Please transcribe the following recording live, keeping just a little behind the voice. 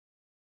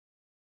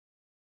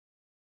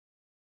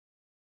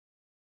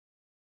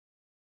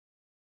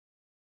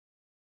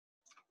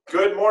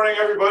Good morning,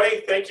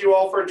 everybody. Thank you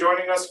all for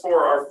joining us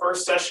for our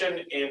first session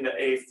in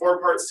a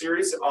four-part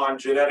series on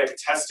genetic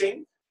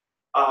testing.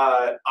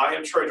 I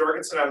am Troy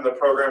Jorgensen. I'm the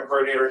program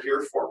coordinator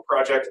here for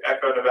Project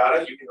Echo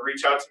Nevada. You can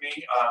reach out to me.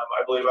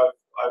 I believe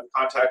I've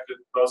contacted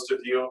most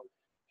of you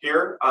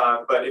here,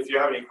 but if you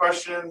have any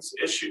questions,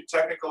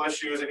 technical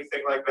issues,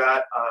 anything like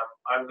that,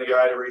 I'm the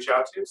guy to reach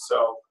out to.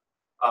 So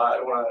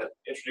I want to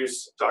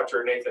introduce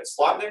Dr. Nathan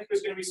Slotnick,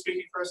 who's going to be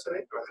speaking for us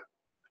today. Go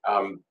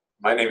ahead.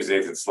 My name is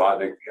Nathan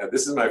Slotnick.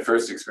 This is my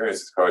first experience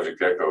with Project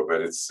Echo,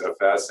 but it's a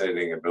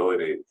fascinating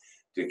ability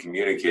to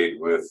communicate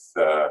with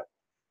the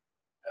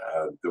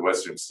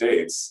Western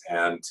states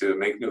and to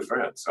make new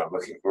friends. So I'm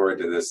looking forward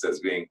to this as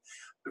being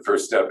the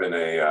first step in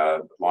a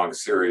long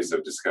series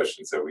of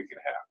discussions that we can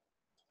have.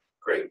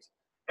 Great.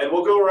 And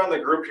we'll go around the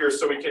group here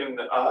so we can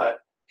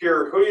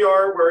hear who you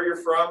are, where you're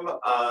from,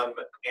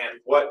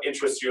 and what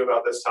interests you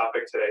about this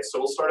topic today. So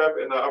we'll start up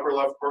in the upper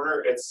left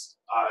corner. It's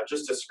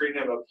just a screen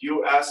name of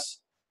US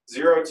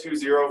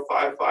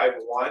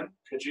 020551.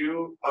 Could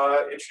you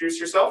introduce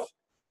yourself?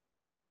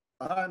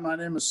 Hi, my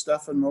name is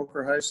Stefan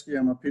Mokerheisky.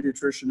 I'm a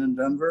pediatrician in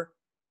Denver.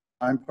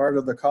 I'm part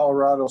of the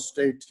Colorado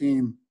State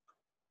team,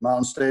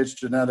 Mountain States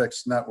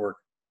Genetics Network.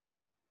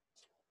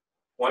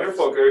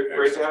 Wonderful.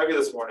 Great to have you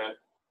this morning.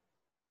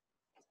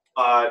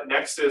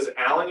 Next is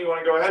Alan. You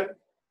want to go ahead?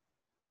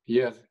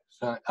 Yes,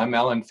 I'm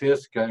Alan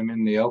Fisk. I'm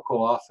in the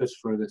Elko office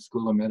for the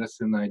School of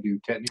Medicine. I do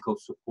technical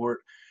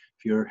support.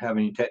 If you're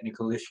having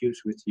technical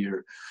issues with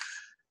your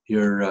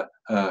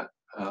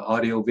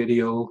audio,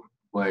 video,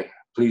 why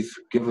please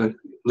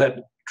let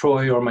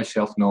Troy or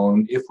myself know,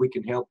 and if we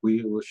can help,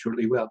 we will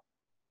surely will.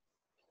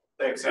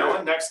 Thanks,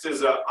 Alan. Next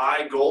is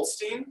I.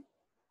 Goldstein.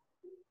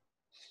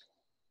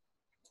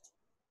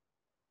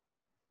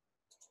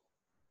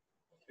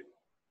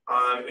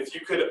 If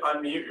you could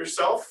unmute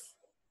yourself,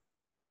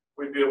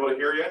 we'd be able to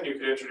hear you, and you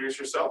could introduce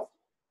yourself.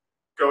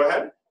 Go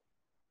ahead.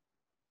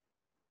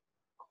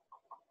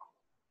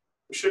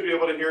 We should be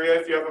able to hear you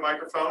if you have a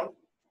microphone.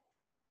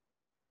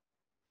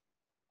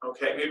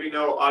 Okay, maybe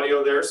no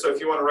audio there, so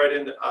if you want to write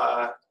in,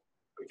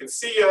 we can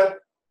see you,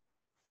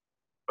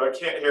 but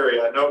can't hear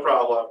you, no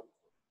problem.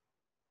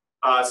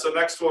 So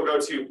next we'll go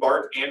to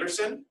Bart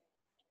Anderson.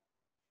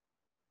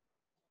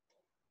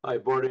 Hi,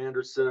 Bart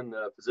Anderson,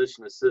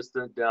 physician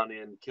assistant down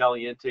in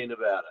Caliente,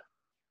 Nevada.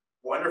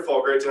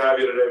 Wonderful, great to have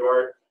you today,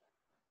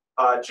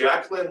 Bart.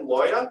 Jacqueline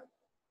Loya.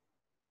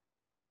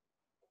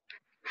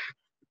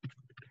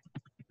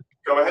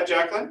 Go ahead,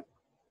 Jacqueline.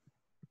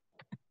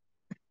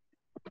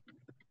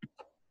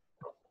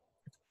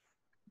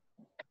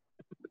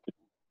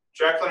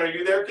 Jacqueline, are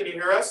you there? Can you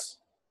hear us?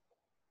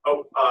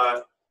 Oh,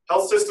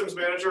 Health Systems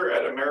Manager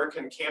at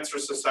American Cancer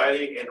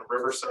Society in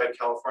Riverside,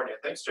 California.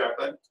 Thanks,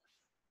 Jacqueline.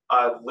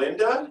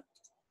 Linda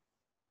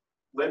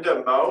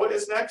Moe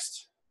is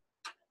next.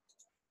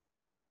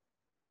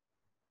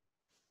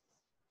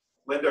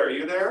 Linda, are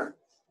you there?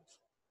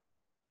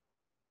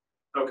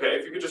 Okay,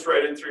 if you could just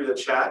write in through the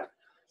chat.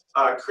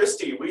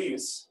 Christy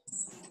Wees.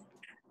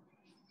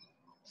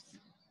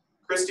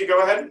 Christy,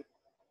 go ahead.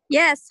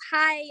 Yes,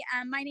 hi,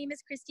 my name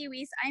is Christy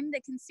Weiss. I'm the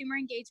Consumer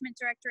Engagement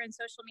Director and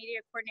Social Media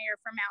Coordinator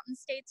for Mountain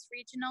States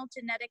Regional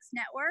Genetics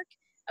Network,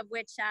 of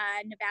which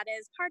Nevada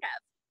is part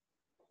of.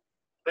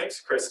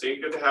 Thanks, Christy.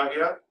 Good to have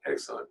you.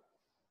 Excellent.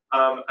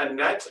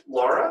 Annette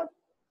Laura.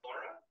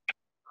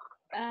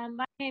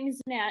 My name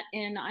is Annette,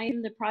 and I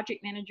am the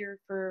project manager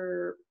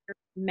for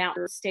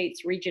Mountain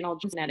States Regional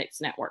Genetics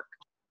Network.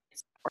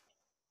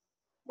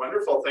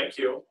 Wonderful, thank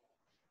you.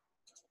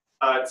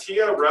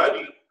 Tia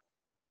Rudd.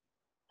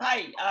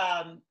 Hi,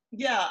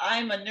 yeah,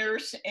 I'm a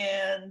nurse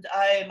and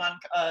I'm on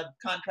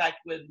contract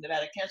with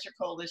Nevada Cancer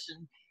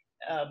Coalition.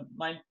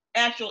 My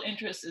actual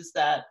interest is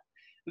that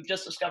we've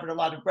just discovered a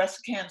lot of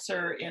breast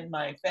cancer in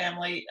my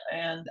family,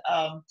 and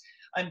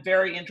I'm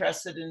very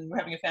interested in, we're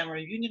having a family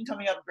reunion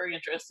coming up, very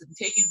interested in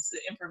taking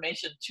the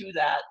information to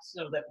that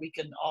so that we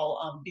can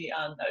all be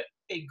on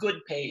a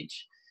good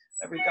page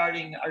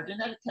regarding our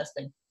genetic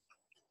testing.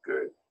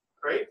 Good,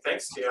 great,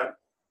 thanks Tia.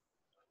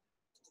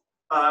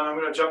 I'm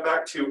going to jump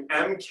back to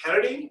M.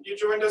 Kennedy. You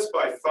joined us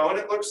by phone,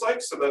 it looks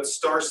like, so that's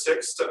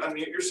 *6 to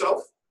unmute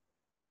yourself.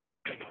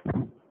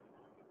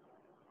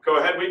 Go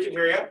ahead, we can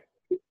hear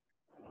you.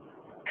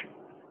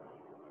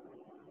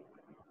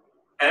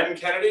 M.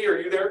 Kennedy, are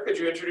you there? Could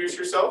you introduce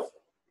yourself?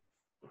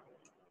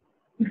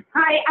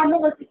 Hi, I'm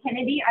Melissa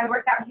Kennedy. I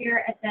work out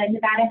here at the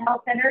Nevada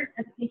Health Center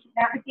as a patient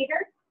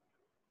navigator.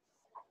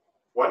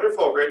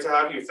 Wonderful, great to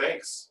have you,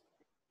 thanks.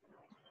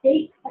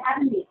 Thanks for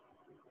having me.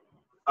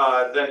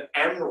 Then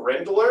M.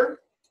 Rindler.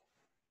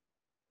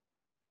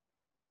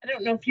 I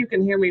don't know if you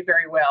can hear me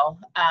very well,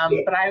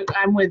 but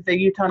I'm with the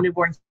Utah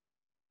Newborn.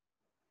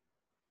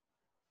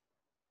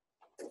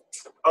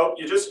 Oh,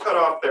 you just cut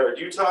off there.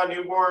 Utah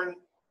Newborn.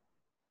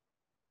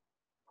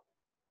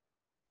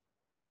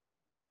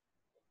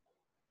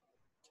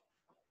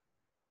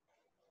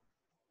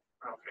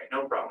 Okay,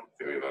 no problem.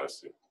 I think we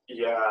lost you.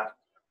 Yeah.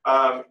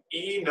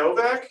 E.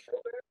 Novak.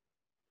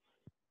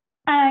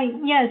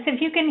 Yes,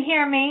 if you can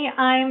hear me,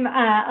 I'm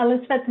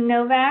Elizabeth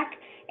Novak,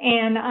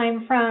 and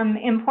I'm from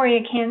Emporia,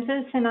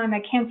 Kansas, and I'm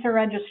a cancer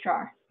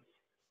registrar.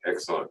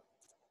 Excellent.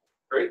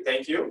 Great,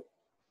 thank you.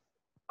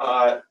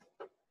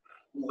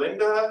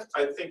 Linda,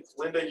 I think,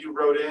 Linda, you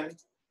wrote in.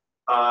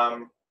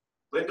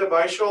 Linda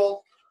Weichel,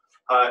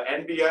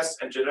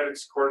 NBS and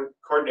genetics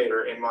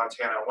coordinator in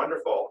Montana.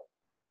 Wonderful.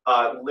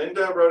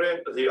 Linda wrote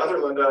in, the other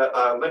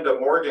Linda, Linda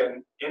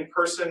Morgan,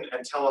 in-person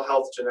and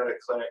telehealth genetic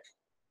clinic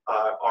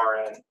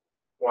RN.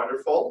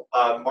 Wonderful.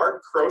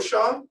 Mark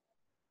Croshaw.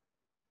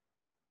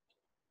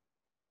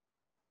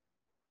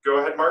 Go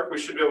ahead, Mark. We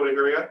should be able to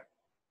hear you.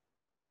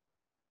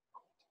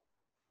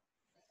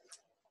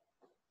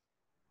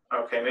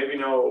 Okay, maybe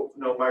no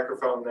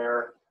microphone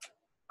there.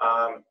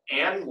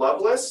 Anne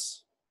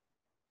Lovelace.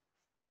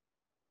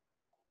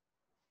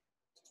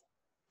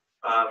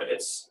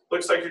 It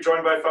looks like you're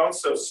joined by phone,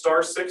 so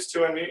 *6 to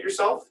unmute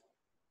yourself.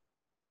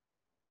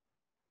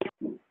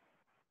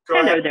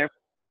 Hello there.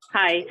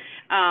 Hi,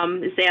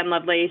 it's Ann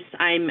Lovelace.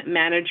 I'm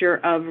manager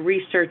of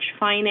research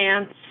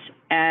finance,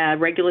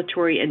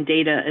 regulatory and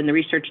data in the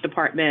research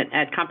department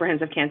at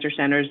Comprehensive Cancer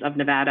Centers of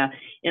Nevada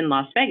in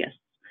Las Vegas.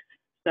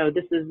 So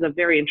this is a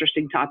very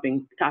interesting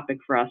topic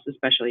for us,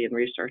 especially in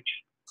research.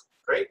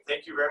 Great,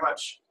 thank you very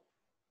much.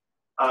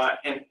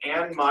 And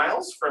Ann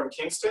Miles from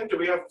Kingston. Do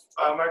we have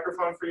a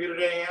microphone for you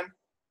today, Ann?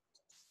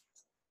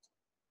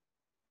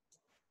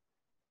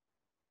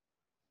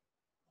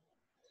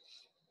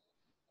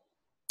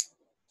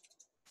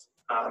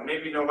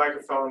 Maybe no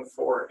microphone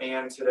for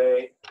Ann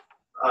today.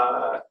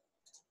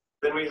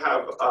 Then we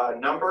have a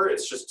number.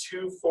 It's just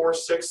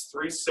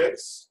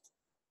 24636.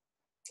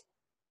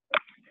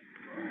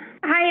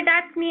 Hi,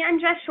 that's me. I'm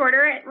Jess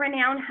Shorter at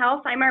Renown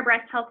Health. I'm our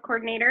breast health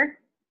coordinator.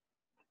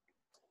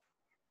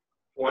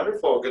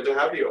 Wonderful, good to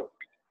have you.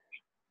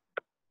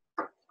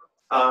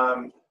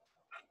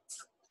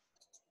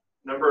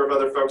 Number of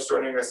other folks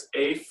joining us.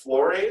 A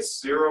Flores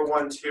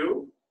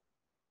 012.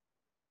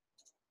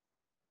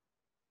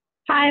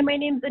 Hi, my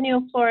name is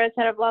Anil Flores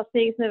out of Las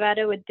Vegas,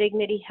 Nevada with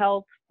Dignity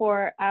Health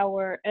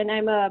and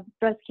I'm a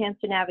breast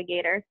cancer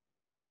navigator.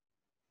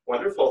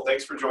 Wonderful,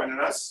 thanks for joining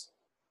us.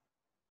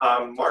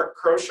 Mark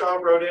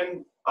Croshaw wrote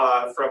in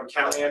from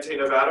Caliente,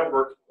 Nevada,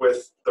 worked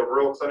with the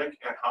rural clinic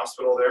and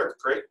hospital there.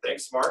 Great,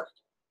 thanks, Mark.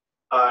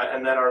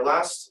 And then our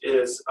last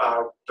is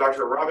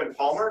Dr. Robin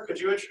Palmer. Could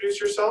you introduce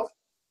yourself?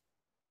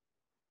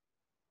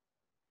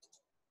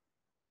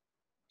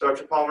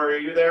 Dr. Palmer, are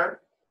you there?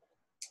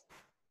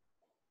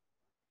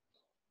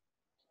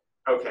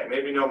 Okay,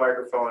 maybe no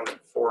microphone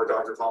for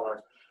Dr.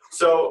 Palmer.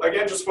 So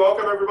again, just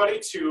welcome everybody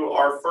to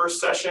our first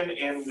session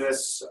in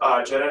this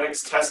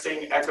genetics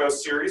testing echo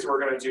series. We're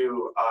going to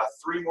do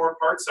 3 more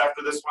parts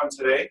after this one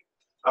today.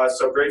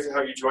 So great to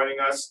have you joining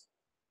us.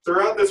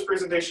 Throughout this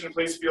presentation,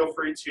 please feel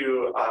free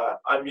to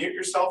unmute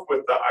yourself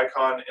with the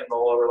icon in the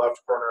lower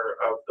left corner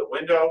of the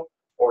window,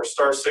 or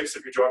 *6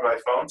 if you're joined by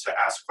phone to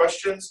ask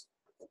questions,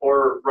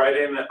 or write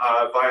in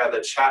via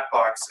the chat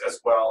box as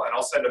well. And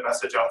I'll send a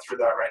message out through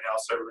that right now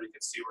so everybody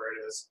can see where it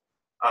is.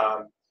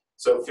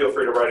 So feel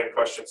free to write in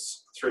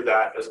questions through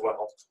that as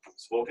well.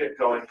 So we'll get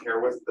going here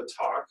with the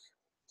talk.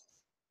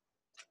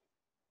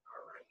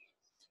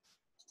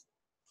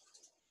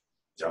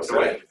 All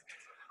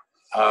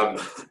right.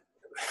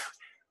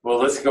 Well,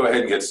 let's go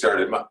ahead and get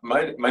started.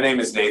 My name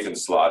is Nathan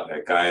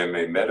Slotnick. I am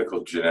a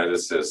medical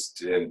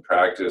geneticist in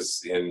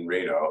practice in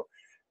Reno,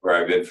 where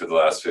I've been for the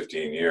last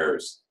 15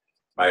 years.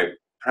 My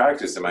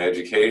practice and my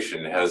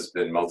education has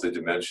been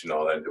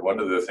multidimensional, and one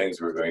of the things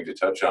we're going to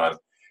touch on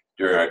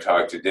during our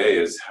talk today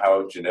is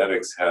how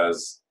genetics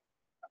has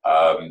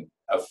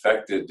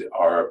affected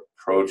our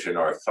approach and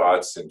our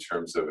thoughts in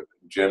terms of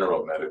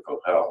general medical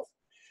health.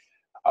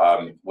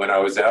 When I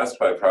was asked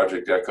by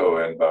Project ECHO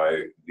and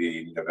by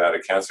the Nevada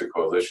Cancer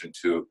Coalition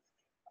to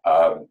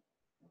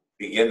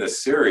begin the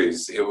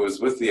series, it was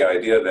with the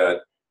idea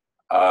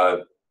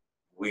that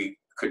we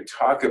could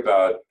talk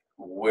about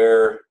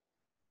where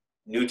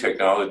new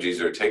technologies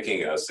are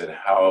taking us and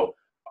how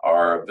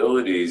our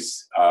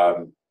abilities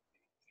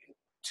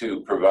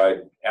to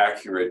provide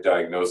accurate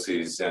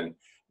diagnoses and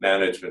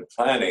management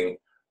planning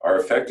are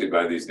affected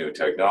by these new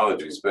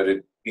technologies. But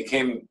I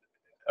became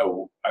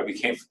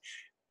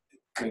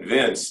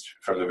convinced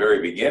from the very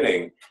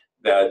beginning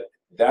that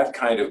that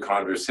kind of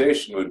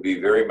conversation would be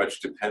very much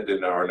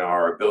dependent on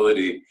our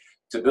ability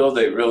to build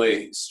a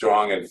really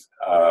strong and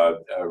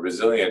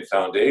resilient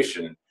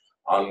foundation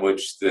on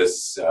which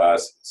this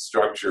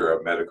structure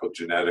of medical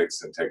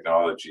genetics and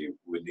technology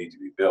would need to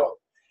be built.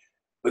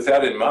 With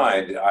that in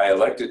mind, I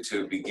elected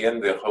to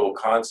begin the whole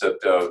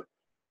concept of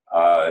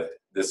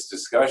this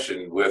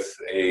discussion with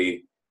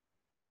a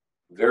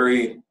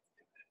very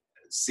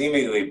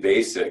seemingly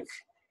basic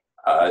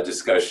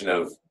discussion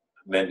of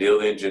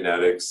Mendelian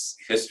genetics,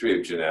 history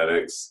of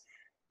genetics,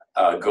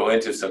 go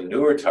into some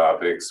newer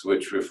topics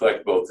which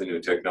reflect both the new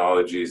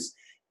technologies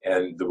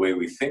and the way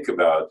we think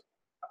about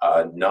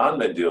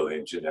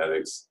non-Mendelian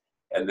genetics,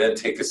 and then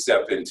take a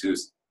step into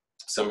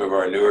some of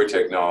our newer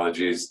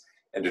technologies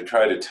and to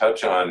try to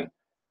touch on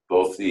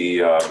both of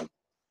the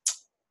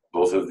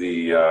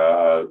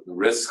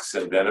risks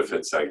and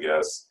benefits, I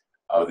guess,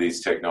 of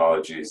these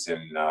technologies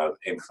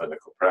in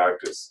clinical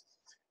practice.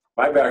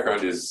 My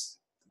background is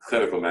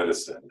clinical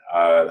medicine.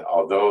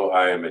 Although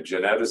I am a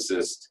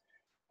geneticist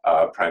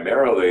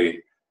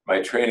primarily,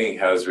 my training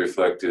has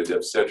reflected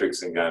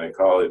obstetrics and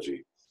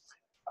gynecology.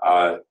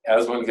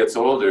 As one gets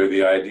older,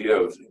 the idea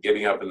of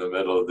getting up in the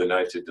middle of the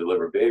night to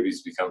deliver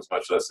babies becomes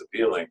much less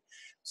appealing.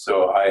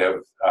 So I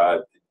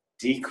have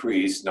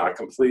decreased, not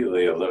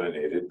completely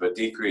eliminated, but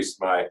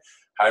decreased my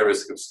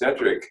high-risk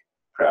obstetric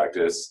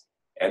practice.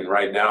 And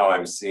right now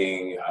I'm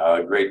seeing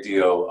a great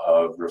deal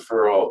of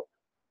referral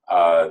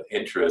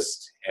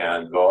interest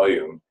and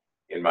volume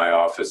in my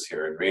office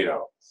here in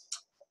Reno.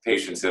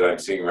 Patients that I'm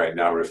seeing right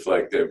now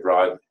reflect a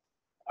broad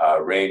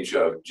range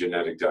of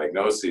genetic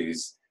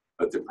diagnoses,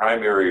 but the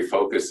primary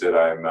focus that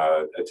I'm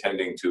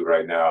attending to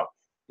right now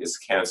is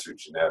cancer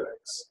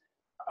genetics.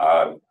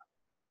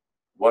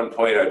 One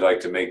point I'd like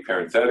to make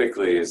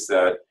parenthetically is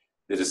that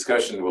the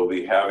discussion we'll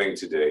be having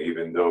today,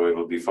 even though it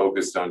will be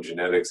focused on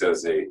genetics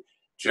as a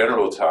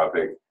general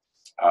topic,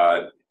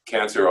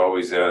 cancer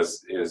always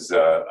is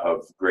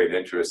of great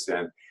interest.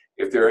 And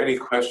if there are any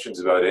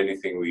questions about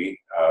anything we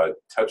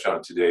touch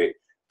on today,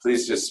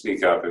 please just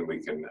speak up and we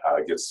can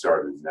get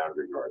started in that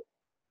regard.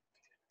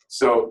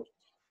 So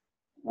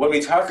when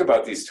we talk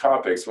about these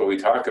topics, what we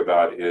talk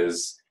about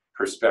is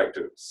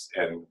perspectives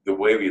and the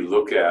way we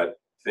look at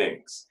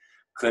things.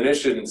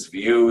 Clinicians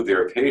view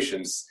their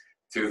patients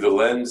through the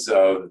lens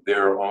of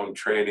their own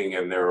training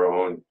and their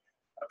own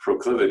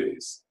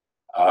proclivities.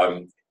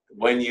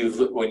 When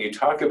you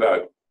talk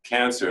about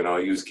cancer, and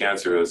I'll use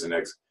cancer as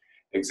an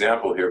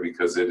example here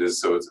because it is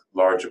so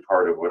large a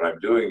part of what I'm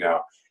doing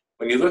now.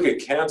 When you look at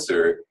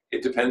cancer,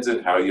 it depends on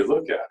how you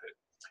look at it.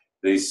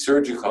 The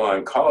surgical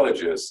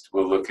oncologist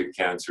will look at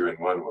cancer in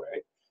one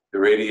way. The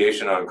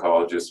radiation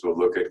oncologist will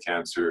look at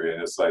cancer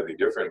in a slightly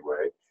different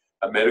way.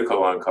 A medical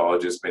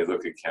oncologist may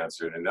look at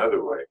cancer in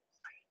another way.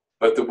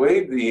 But the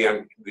way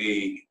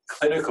the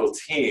clinical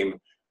team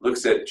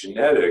looks at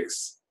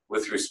genetics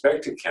with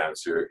respect to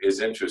cancer is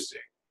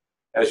interesting.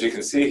 As you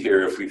can see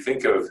here, if we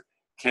think of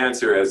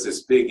cancer as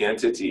this big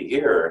entity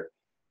here,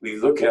 we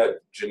look at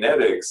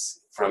genetics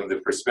from the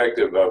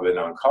perspective of an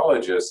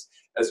oncologist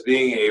as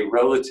being a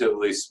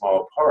relatively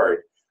small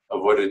part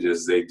of what it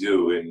is they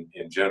do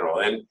in general.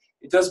 And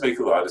it does make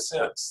a lot of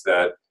sense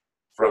that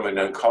from an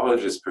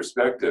oncologist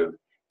perspective,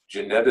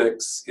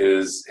 genetics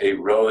is a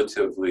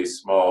relatively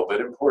small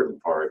but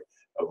important part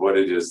of what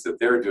it is that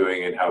they're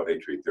doing and how they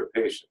treat their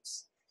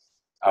patients.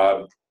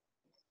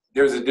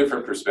 There's a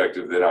different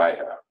perspective that I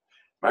have.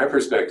 My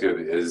perspective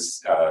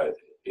is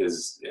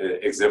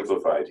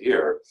exemplified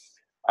here.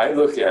 I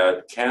look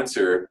at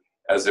cancer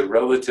as a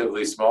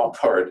relatively small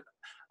part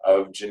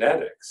of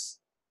genetics.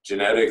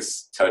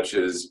 Genetics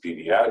touches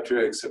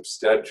pediatrics,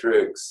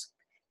 obstetrics,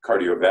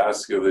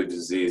 cardiovascular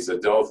disease,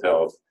 adult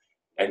health,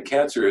 and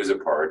cancer is a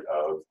part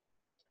of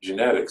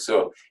genetics.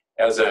 So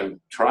as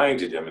I'm trying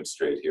to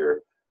demonstrate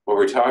here, what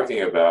we're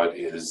talking about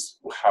is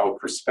how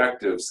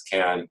perspectives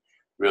can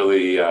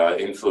really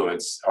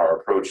influence our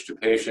approach to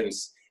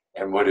patients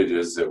and what it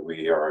is that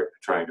we are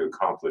trying to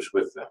accomplish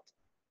with them.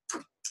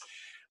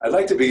 I'd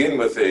like to begin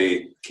with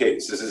a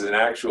case. This is an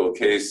actual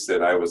case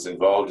that I was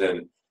involved in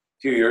a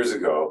few years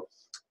ago,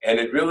 and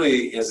it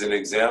really is an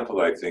example,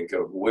 I think,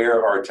 of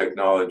where our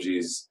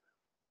technologies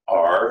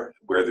are,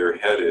 where they're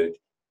headed,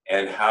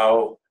 and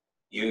how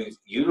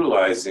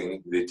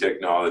utilizing the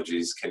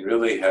technologies can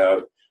really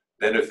have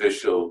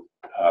beneficial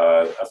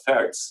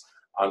effects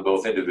on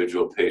both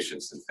individual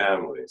patients and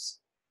families.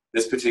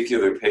 This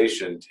particular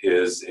patient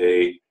is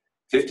a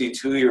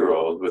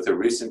 52-year-old with a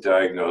recent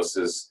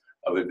diagnosis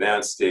of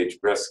advanced stage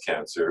breast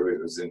cancer.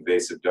 It was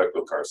invasive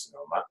ductal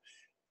carcinoma.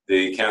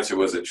 The cancer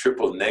was a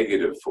triple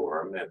negative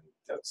form, and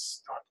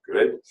that's not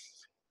good.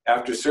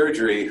 After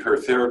surgery, her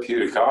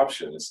therapeutic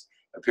options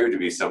appeared to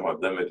be somewhat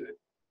limited.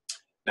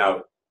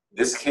 Now,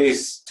 this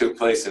case took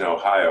place in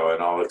Ohio,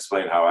 and I'll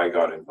explain how I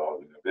got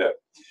involved in a bit.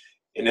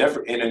 In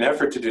an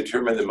effort to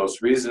determine the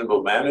most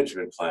reasonable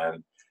management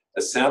plan,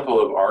 a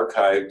sample of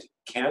archived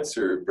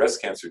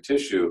breast cancer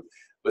tissue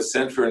was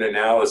sent for an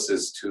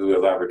analysis to a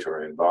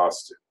laboratory in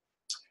Boston.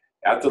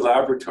 At the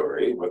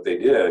laboratory, what they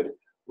did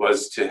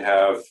was to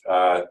have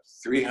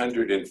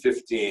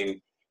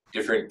 315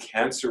 different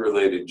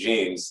cancer-related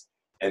genes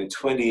and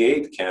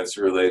 28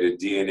 cancer-related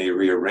DNA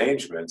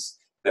rearrangements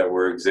that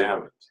were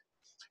examined.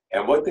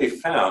 And what they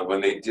found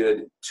when they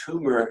did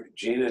tumor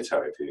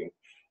genotyping,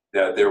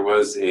 that there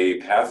was a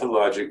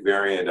pathologic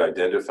variant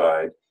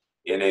identified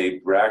in a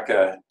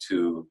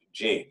BRCA2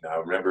 gene. Now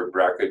remember,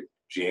 BRCA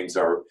genes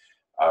are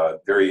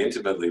very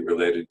intimately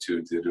related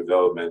to the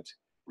development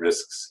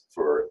risks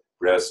for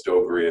breast,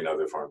 ovary, and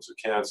other forms of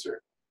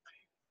cancer.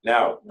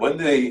 Now, when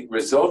the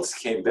results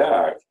came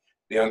back,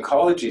 the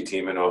oncology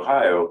team in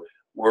Ohio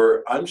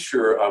were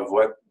unsure of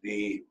what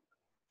the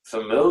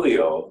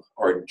familial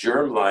or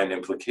germline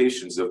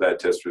implications of that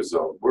test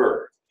result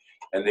were.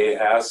 And they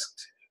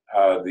asked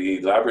the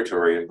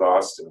laboratory in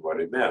Boston what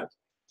it meant.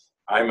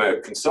 I'm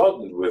a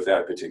consultant with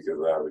that particular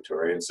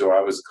laboratory, and so I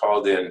was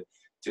called in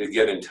to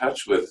get in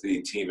touch with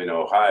the team in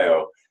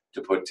Ohio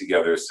to put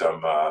together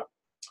some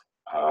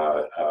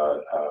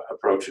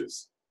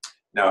approaches.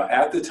 Now,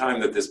 at the time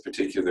that this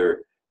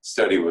particular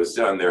study was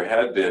done, there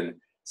had been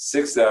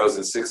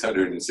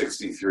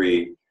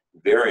 6,663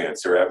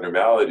 variants or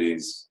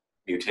abnormalities,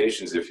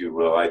 mutations, if you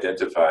will,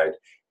 identified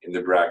in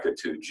the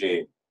BRCA2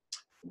 gene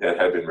that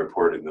had been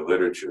reported in the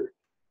literature.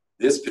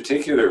 This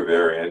particular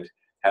variant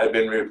had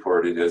been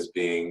reported as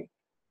being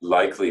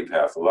likely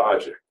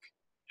pathologic,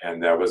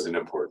 and that was an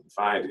important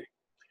finding.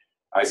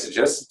 I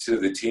suggested to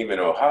the team in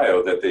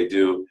Ohio that they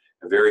do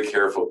a very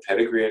careful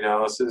pedigree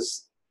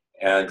analysis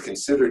and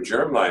consider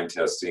germline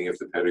testing if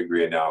the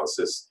pedigree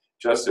analysis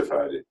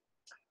justified it.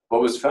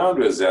 What was found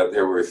was that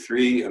there were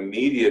 3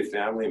 immediate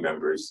family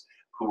members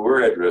who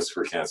were at risk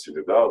for cancer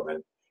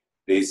development.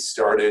 They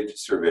started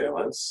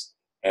surveillance,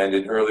 and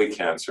an early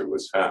cancer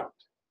was found.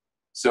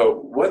 So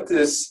what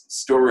this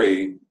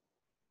story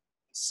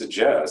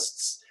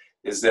suggests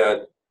is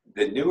that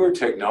the newer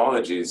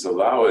technologies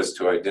allow us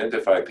to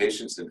identify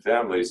patients and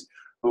families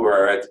who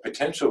are at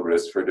potential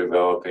risk for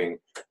developing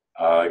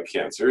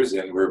cancers,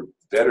 and we're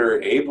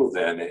better able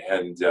then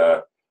and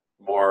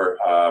more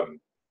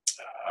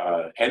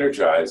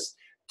energized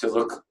to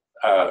look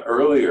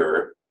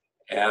earlier,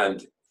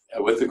 and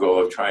with the goal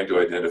of trying to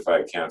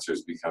identify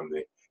cancers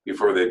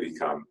before they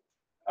become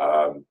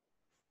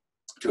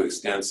too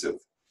extensive.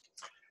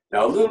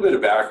 Now, a little bit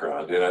of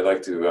background, and I'd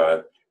like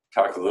to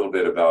talk a little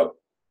bit about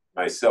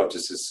myself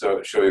just to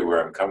show you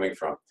where I'm coming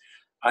from.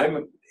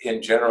 I'm,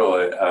 in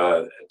general,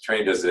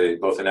 trained as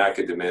both an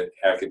academic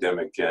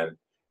and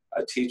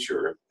a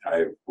teacher.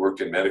 I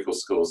worked in medical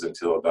schools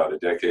until about a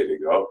decade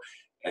ago,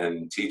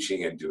 and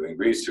teaching and doing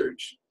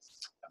research.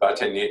 About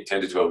 10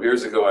 to 12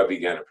 years ago, I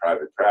began a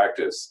private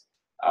practice,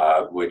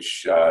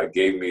 which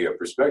gave me a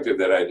perspective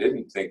that I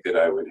didn't think that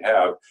I would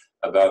have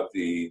about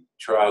the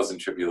trials and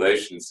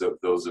tribulations of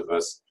those of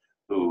us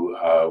who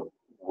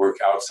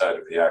work outside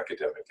of the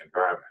academic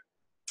environment.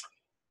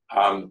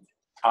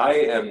 I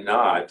am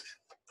not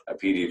a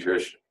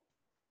pediatrician.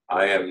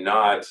 I am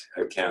not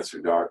a cancer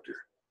doctor.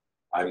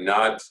 I'm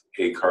not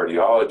a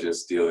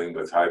cardiologist dealing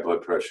with high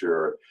blood pressure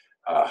or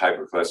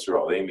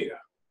hypercholesterolemia.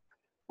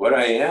 What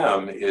I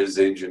am is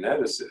a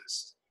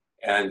geneticist.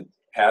 And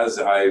as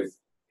I've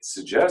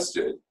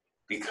suggested,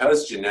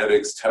 because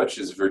genetics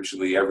touches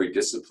virtually every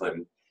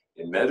discipline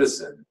in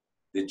medicine,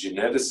 the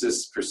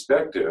geneticist's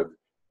perspective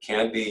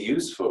can be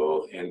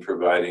useful in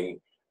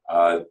providing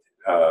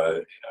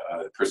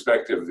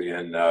perspective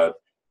in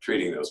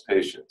treating those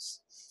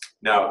patients.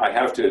 Now, I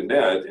have to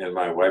admit, and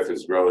my wife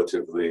is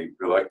relatively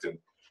reluctant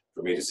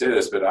for me to say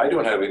this, but I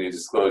don't have any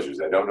disclosures.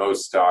 I don't know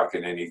stock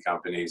in any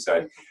companies.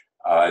 I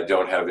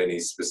don't have any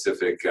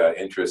specific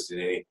interest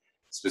in any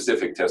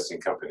specific testing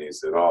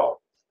companies at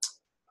all.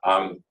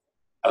 A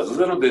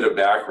little bit of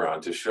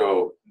background to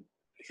show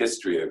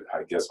history,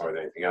 I guess, more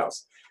than anything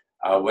else.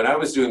 When I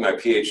was doing my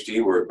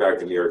PhD work back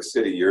in New York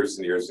City years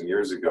and years and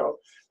years ago,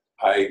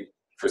 I,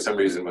 for some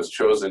reason, was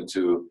chosen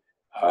to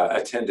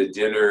attend a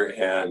dinner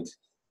and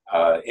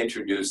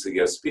introduce the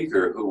guest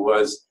speaker, who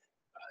was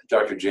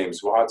Dr.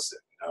 James Watson.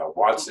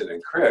 Watson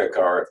and Crick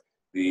are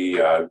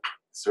the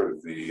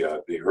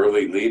the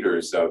early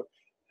leaders of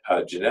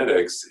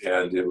genetics,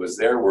 and it was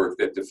their work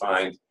that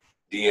defined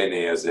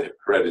DNA as a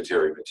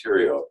hereditary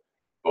material,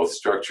 both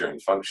structure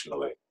and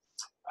functionally.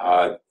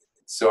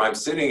 So I'm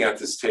sitting at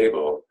this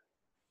table,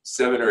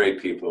 7 or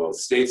 8 people,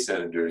 state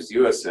senators,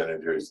 US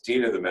senators,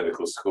 dean of the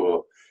medical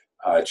school,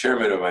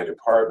 chairman of my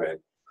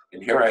department,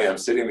 and here I am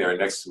sitting there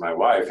next to my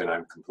wife, and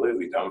I'm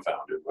completely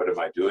dumbfounded. What am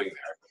I doing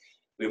there?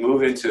 We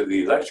move into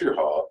the lecture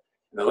hall,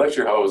 and the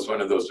lecture hall was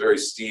one of those very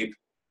steep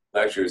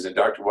lectures, and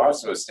Dr.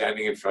 Watson was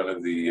standing in front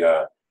of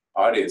the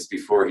audience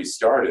before he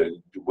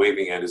started,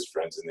 waving at his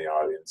friends in the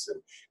audience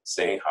and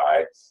saying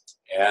hi.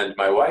 And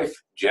my wife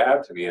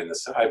jabbed me in the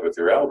side with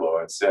her elbow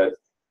and said,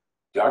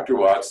 "Dr.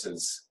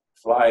 Watson's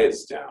fly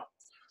is down.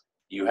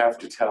 You have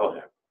to tell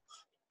him."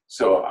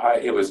 So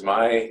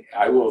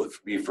I will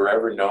be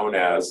forever known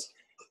as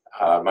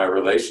my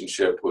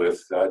relationship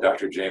with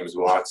Dr. James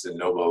Watson,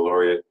 Nobel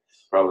laureate,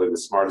 probably the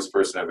smartest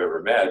person I've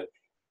ever met,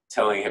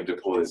 telling him to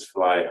pull his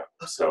fly up.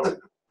 So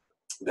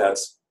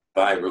that's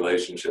my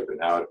relationship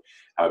and how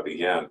it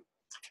began.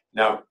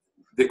 Now,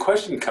 the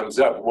question comes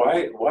up,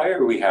 why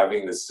are we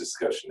having this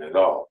discussion at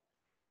all?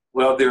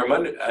 Well, there are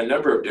a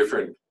number of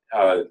different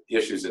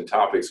issues and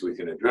topics we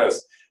can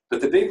address, but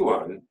the big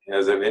one,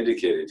 as I've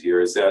indicated here,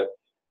 is that,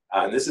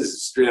 and this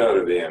is straight out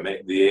of the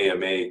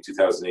AMA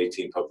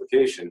 2018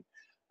 publication,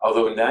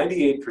 although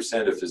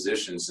 98% of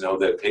physicians know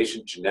that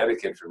patient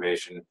genetic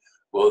information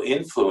will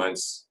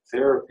influence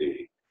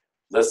therapy,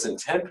 less than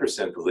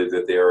 10% believe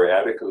that they are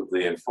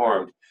adequately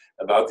informed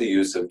about the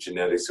use of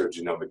genetics or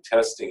genomic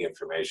testing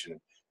information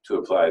to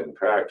apply it in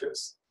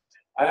practice.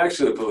 I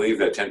actually believe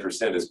that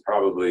 10% is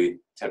probably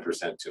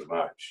 10% too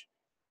much.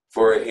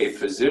 For a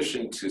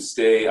physician to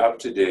stay up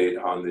to date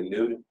on the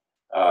new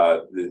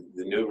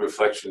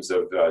reflections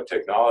of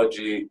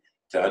technology,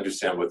 to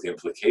understand what the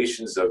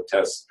implications of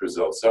test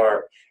results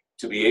are,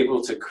 to be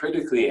able to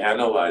critically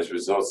analyze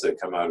results that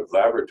come out of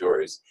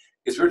laboratories,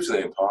 it's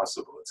virtually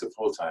impossible. It's a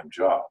full-time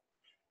job.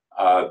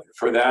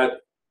 For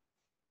that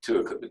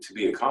to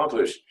be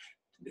accomplished,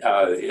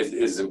 it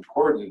is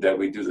important that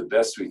we do the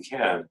best we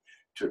can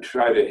to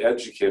try to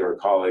educate our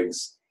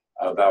colleagues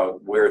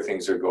about where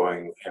things are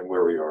going and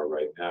where we are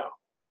right now.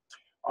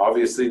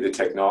 Obviously, the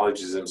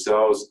technologies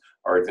themselves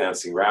are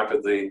advancing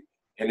rapidly,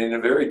 and in a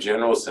very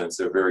general sense,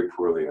 they're very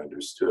poorly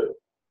understood.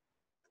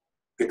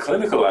 The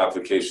clinical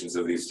applications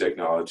of these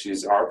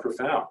technologies are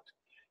profound.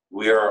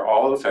 We are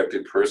all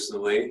affected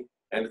personally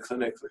and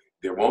clinically.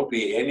 There won't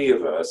be any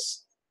of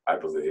us, I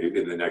believe,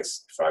 in the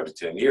next 5 to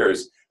 10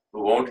 years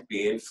who won't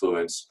be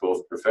influenced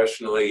both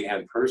professionally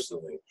and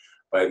personally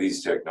by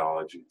these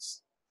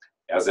technologies.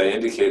 As I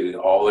indicated,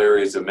 all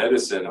areas of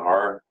medicine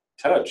are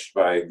touched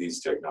by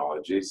these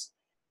technologies.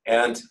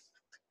 And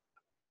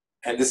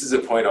this is a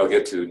point I'll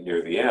get to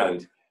near the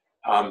end.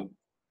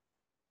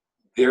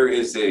 There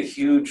is a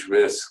huge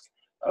risk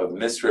of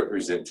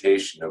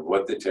misrepresentation of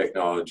what the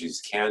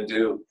technologies can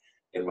do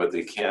and what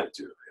they can't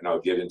do. And I'll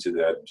get into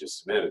that in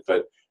just a minute.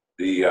 But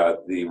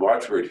the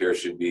watchword here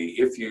should be,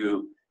 if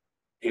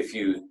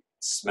you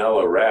smell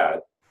a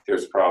rat,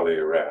 there's probably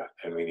a rat.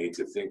 And we need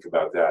to think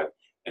about that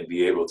and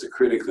be able to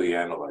critically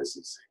analyze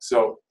these things.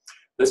 So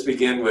let's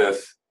begin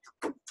with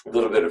a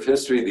little bit of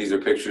history. These are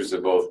pictures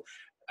of both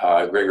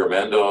Gregor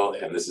Mendel,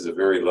 and this is a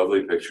very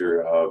lovely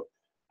picture of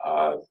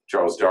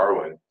Charles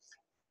Darwin.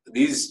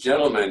 These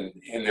gentlemen,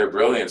 in their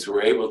brilliance,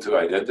 were able to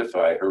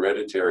identify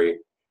hereditary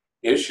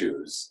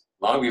issues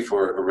long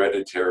before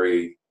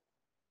hereditary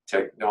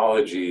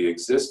technology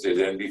existed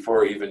and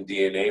before even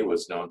DNA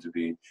was known to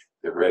be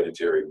the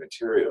hereditary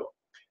material.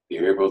 They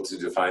were able to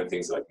define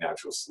things like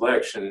natural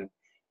selection,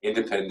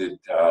 independent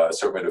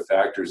assortment of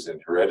factors in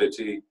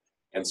heredity,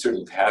 and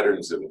certain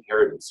patterns of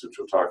inheritance, which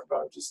we'll talk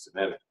about in just a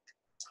minute.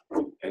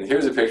 And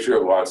here's a picture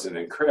of Watson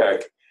and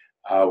Crick.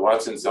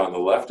 Watson's on the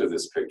left of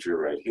this picture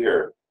right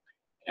here.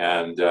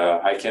 And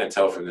I can't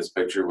tell from this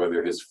picture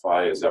whether his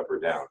fly is up or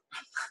down.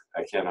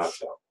 I cannot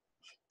tell.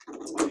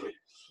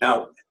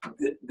 Now,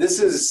 this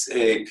is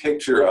a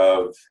picture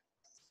of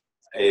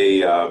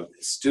a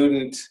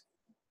student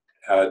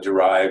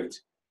derived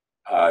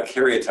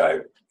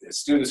karyotype.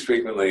 Students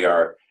frequently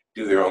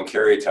do their own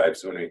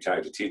karyotypes when we're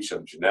trying to teach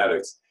them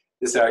genetics.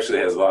 This actually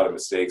has a lot of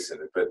mistakes in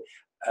it, but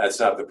that's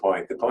not the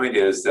point. The point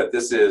is that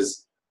this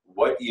is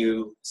what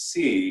you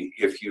see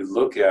if you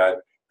look at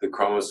the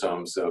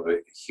chromosomes of a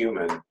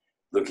human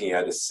looking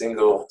at a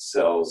single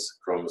cell's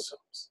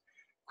chromosomes.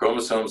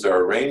 Chromosomes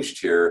are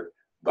arranged here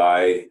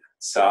by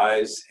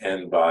size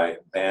and by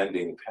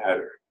banding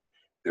pattern.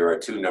 There are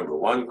 2 number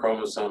 1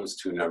 chromosomes,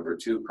 2 number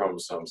 2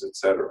 chromosomes,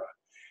 etc.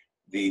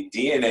 The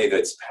DNA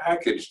that's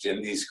packaged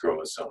in these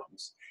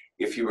chromosomes,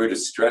 if you were to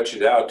stretch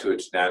it out to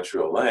its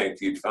natural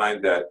length, you'd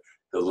find that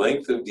the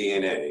length of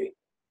DNA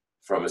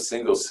from a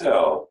single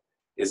cell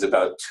is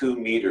about 2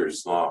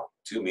 meters long,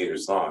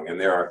 and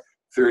there are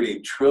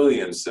 30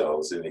 trillion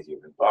cells in a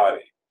human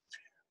body.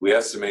 We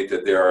estimate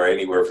that there are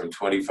anywhere from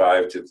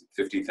 25 to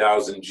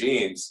 50,000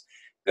 genes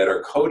that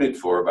are coded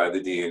for by the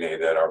DNA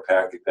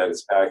that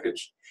is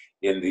packaged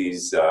in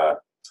these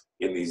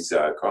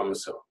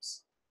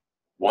chromosomes.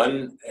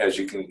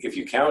 If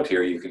you count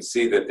here, you can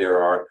see that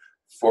there are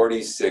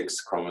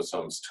 46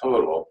 chromosomes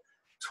total.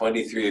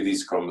 23 of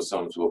these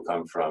chromosomes will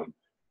come from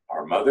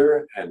our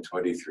mother and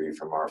 23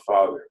 from our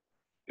father.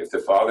 If the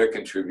father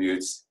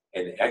contributes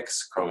an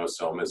X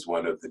chromosome as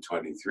one of the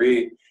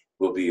 23,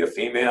 will be a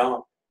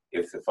female.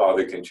 If the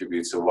father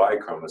contributes a Y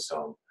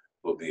chromosome,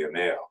 will be a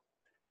male.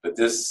 But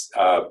this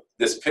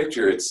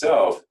picture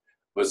itself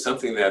was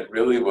something that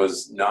really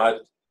was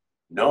not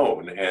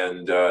known,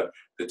 and the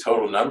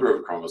total number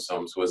of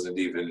chromosomes wasn't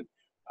even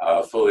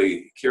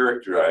fully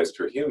characterized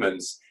for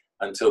humans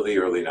until the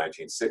early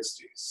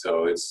 1960s.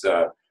 So it's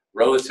a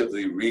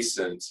relatively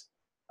recent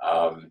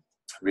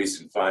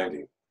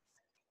finding.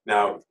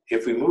 Now,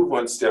 if we move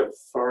one step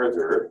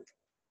farther,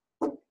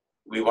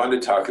 we want to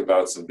talk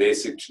about some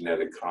basic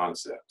genetic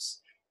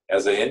concepts.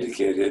 As I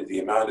indicated, the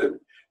amount of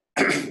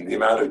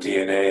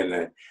DNA in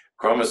the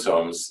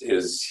chromosomes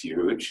is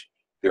huge.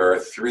 There are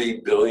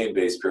 3 billion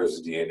base pairs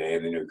of DNA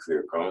in the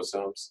nuclear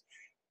chromosomes.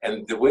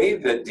 And the way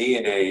that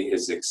DNA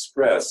is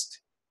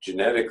expressed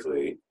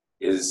genetically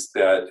is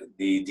that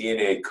the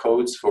DNA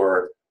codes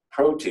for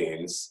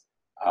proteins,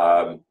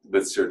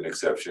 with certain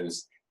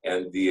exceptions,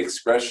 and the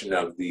expression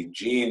of the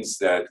genes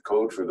that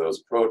code for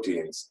those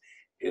proteins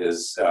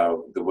is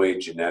the way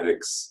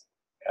genetics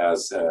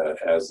as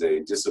a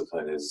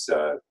discipline is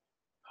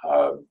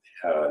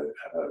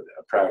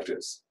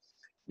practiced.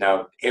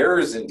 Now,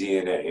 errors in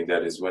DNA,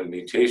 that is when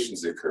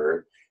mutations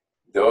occur,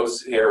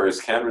 those errors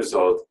can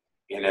result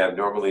in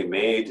abnormally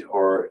made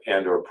or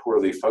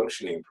poorly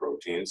functioning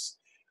proteins,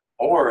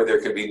 or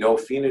there can be no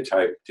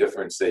phenotype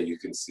difference that you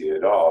can see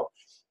at all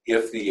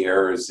if the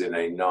error is in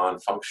a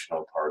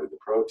non-functional part of the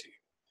protein.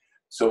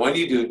 So when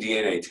you do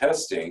DNA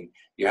testing,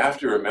 you have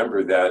to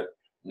remember that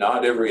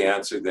not every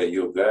answer that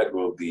you'll get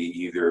will be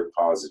either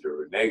positive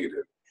or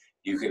negative.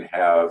 You can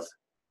have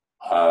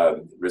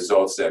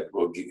results that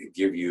will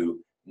give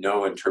you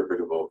no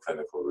interpretable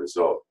clinical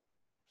result.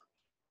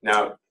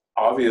 Now,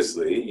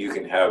 obviously, you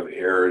can have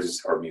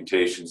errors or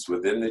mutations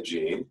within the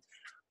gene,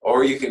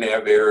 or you can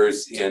have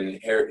errors in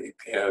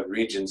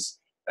regions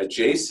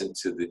adjacent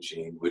to the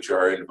gene, which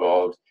are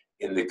involved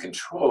in the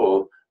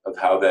control of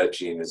how that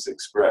gene is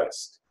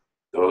expressed.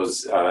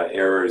 Those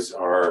errors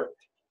are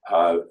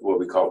what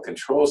we call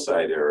control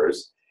site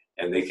errors,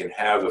 and they can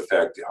have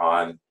effect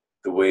on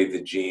the way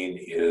the gene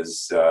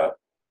is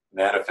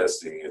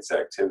manifesting its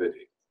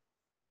activity.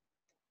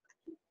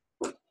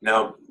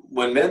 Now,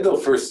 when Mendel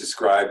first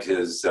described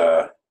his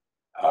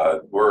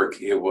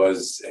work, it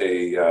was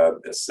a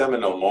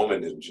seminal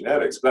moment in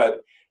genetics,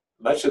 but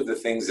much of the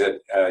things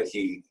that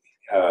he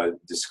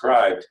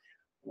described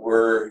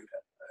were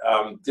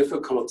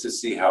difficult to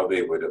see how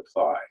they would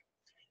apply.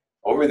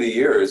 Over the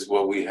years,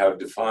 what we have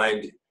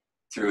defined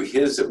through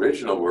his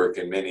original work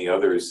and many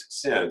others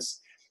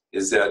since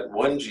is that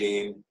one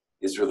gene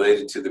is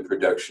related to the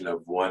production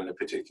of one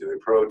particular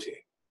protein.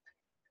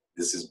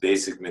 This is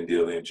basic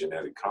Mendelian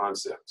genetic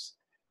concepts.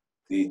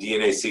 The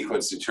DNA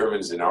sequence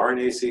determines an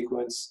RNA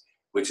sequence,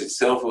 which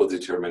itself will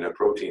determine a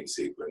protein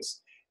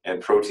sequence,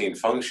 and protein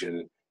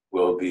function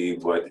will be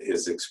what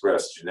is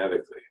expressed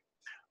genetically.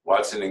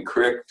 Watson and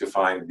Crick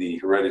defined the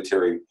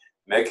hereditary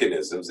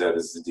mechanisms, that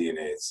is the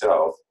DNA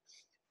itself,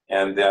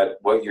 and that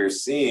what you're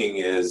seeing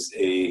is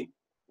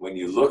when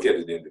you look at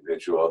an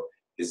individual,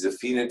 is a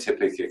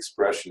phenotypic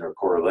expression or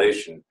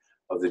correlation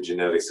of the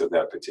genetics of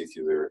that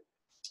particular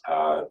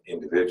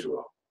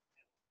individual.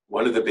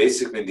 One of the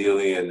basic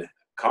Mendelian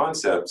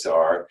concepts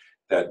are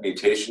that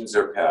mutations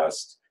are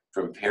passed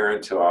from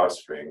parent to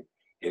offspring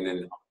in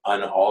an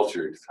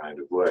unaltered kind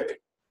of way.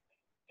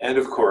 And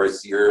of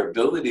course, your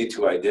ability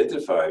to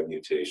identify a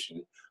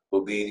mutation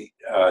will be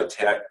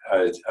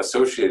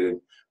associated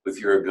with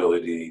your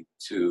ability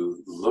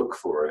to look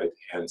for it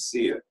and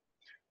see it.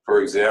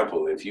 For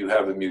example, if you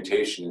have a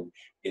mutation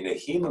in a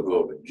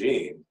hemoglobin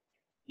gene,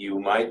 you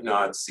might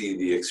not see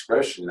the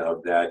expression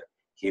of that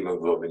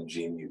hemoglobin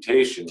gene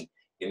mutation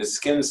in a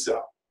skin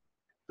cell.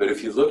 But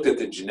if you looked at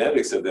the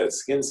genetics of that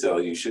skin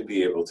cell, you should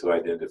be able to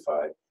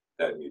identify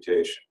that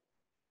mutation.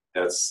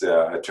 That's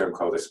a term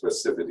called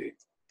expressivity.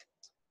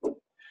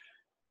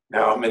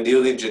 Now,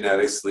 Mendelian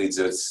genetics leads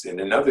us in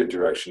another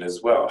direction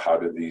as well. How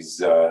do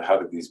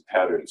these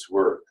patterns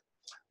work?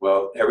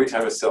 Well, every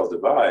time a cell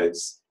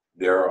divides,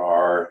 there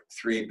are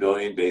 3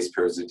 billion base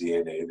pairs of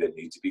DNA that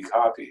need to be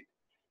copied.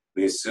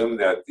 We assume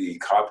that the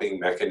copying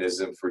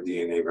mechanism for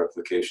DNA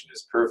replication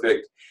is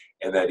perfect,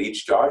 and that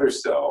each daughter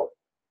cell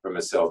from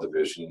a cell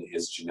division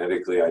is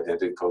genetically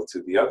identical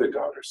to the other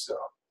daughter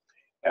cell.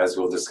 As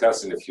we'll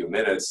discuss in a few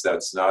minutes,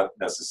 that's not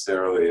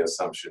necessarily an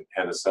assumption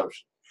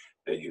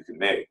that you can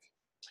make.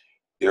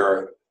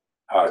 There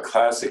are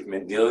classic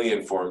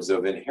Mendelian forms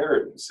of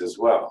inheritance as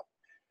well.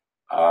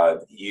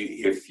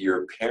 If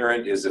your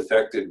parent is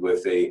affected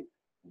with a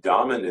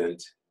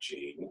dominant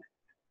gene,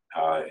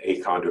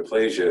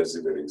 achondroplasia is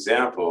a good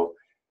example,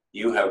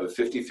 you have a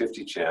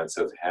 50-50 chance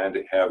of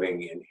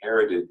having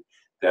inherited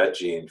that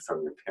gene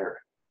from your parent.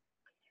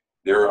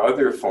 There are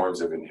other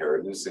forms of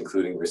inheritance,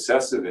 including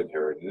recessive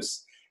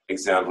inheritance.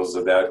 Examples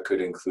of that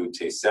could include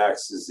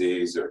Tay-Sachs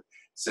disease or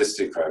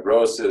cystic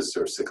fibrosis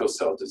or sickle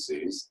cell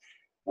disease,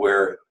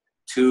 where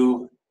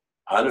two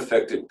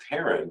unaffected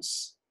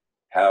parents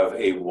have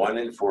a 1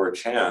 in 4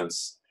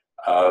 chance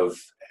of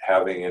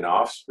having an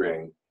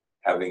offspring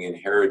having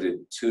inherited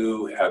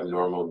 2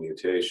 abnormal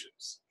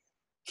mutations.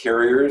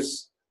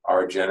 Carriers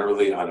are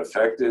generally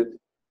unaffected,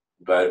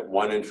 but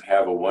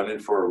have a 1 in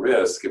 4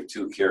 risk if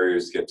 2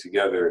 carriers get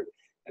together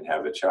and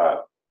have a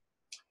child.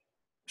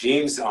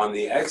 Genes on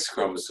the X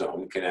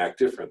chromosome can act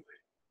differently.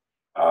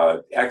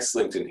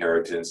 X-linked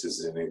inheritance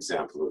is an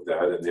example of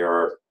that, and there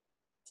are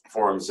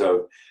forms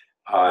of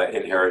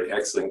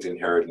X-linked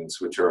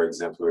inheritance which are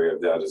exemplary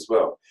of that as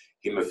well.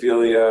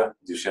 Hemophilia,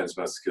 Duchenne's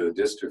muscular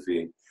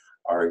dystrophy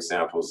are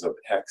examples of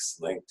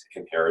X-linked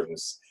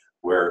inheritance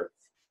where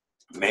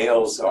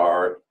males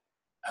are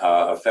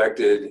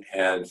affected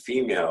and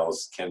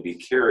females can be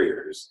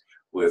carriers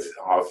with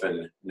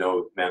often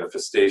no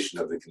manifestation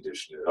of the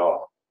condition at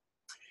all.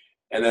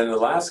 And then the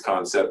last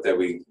concept that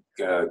we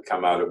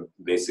come out of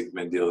basic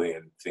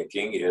Mendelian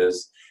thinking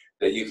is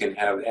that you can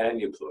have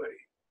aneuploidy.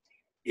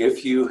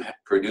 If you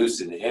produce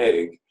an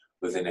egg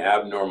with an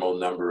abnormal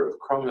number of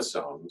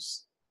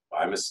chromosomes,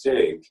 by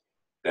mistake,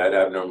 that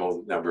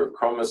abnormal number of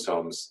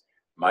chromosomes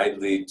might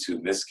lead to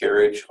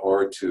miscarriage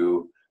or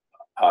to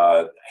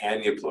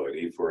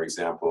aneuploidy, for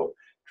example,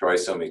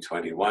 trisomy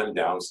 21,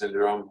 Down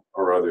syndrome,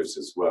 or others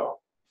as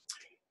well.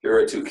 Here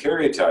are 2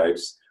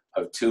 karyotypes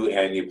of 2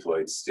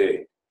 aneuploid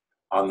state.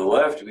 On the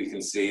left, we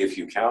can see if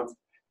you count,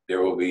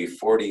 there will be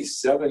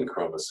 47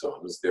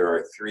 chromosomes. There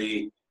are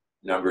 3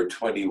 number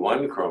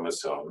 21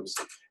 chromosomes.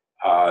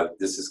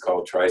 This is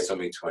called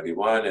trisomy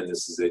 21, and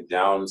this is a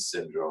Down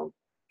syndrome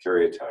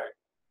karyotype.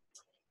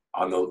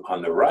 On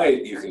the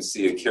right, you can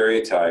see a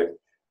karyotype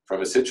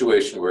from a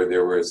situation where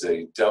there was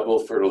a double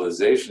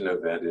fertilization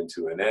event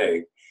into an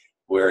egg,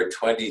 where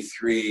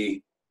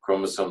 23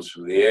 chromosomes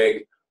from the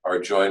egg are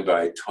joined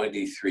by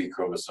 23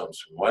 chromosomes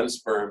from one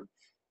sperm,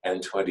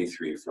 and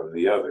 23 from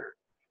the other.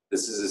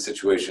 This is a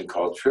situation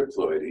called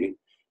triploidy.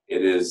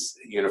 It is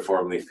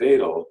uniformly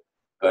fatal,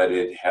 but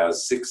it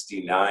has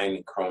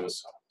 69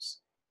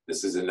 chromosomes.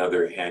 This is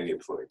another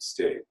aneuploid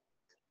state.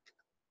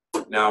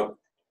 Now,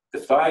 the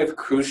 5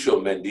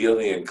 crucial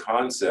Mendelian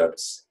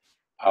concepts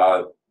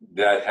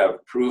that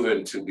have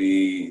proven to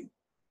be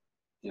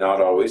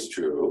not always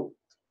true,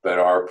 but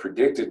are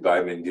predicted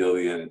by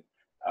Mendelian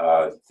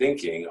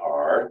thinking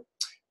are,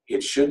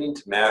 it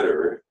shouldn't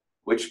matter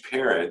which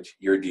parent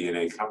your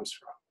DNA comes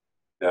from.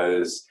 That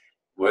is,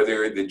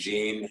 whether the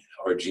gene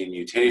or gene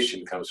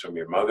mutation comes from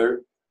your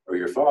mother or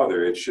your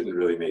father, it shouldn't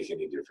really make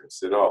any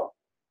difference at all.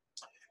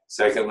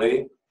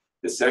 Secondly,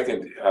 the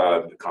second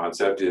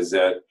concept is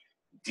that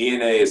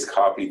DNA is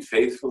copied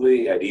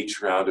faithfully at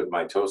each round of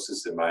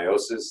mitosis and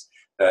meiosis.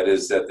 That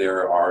is, that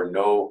there are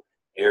no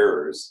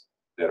errors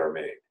that are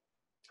made.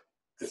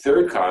 The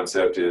third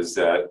concept is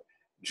that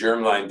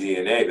germline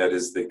DNA, that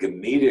is the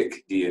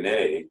gametic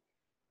DNA,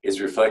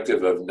 is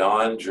reflective of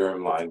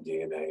non-germline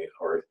DNA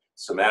or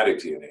somatic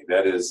DNA.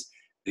 That is,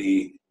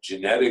 the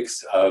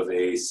genetics of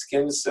a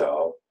skin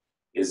cell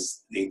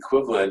is the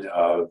equivalent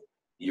of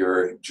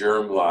your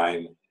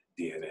germline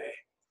DNA.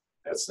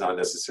 That's not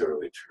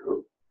necessarily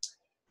true.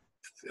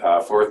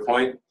 Fourth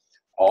point,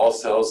 all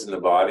cells in the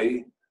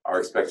body are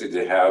expected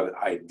to have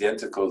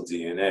identical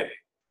DNA.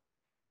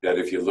 That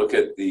if you look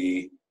at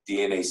the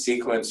DNA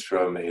sequence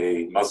from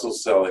a muscle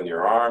cell in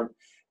your arm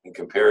and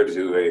compare it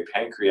to a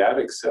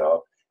pancreatic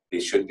cell, they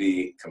should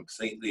be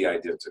completely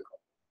identical.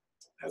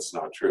 That's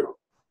not true.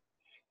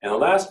 And the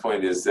last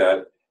point is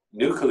that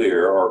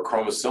nuclear or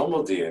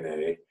chromosomal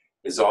DNA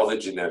is all the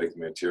genetic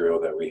material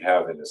that we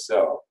have in a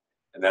cell.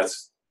 And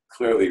that's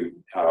clearly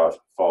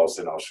false,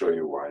 and I'll show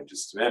you why in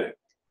just a minute.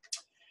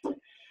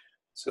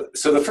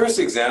 So the first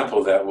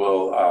example that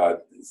will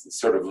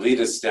sort of lead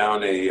us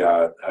down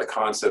a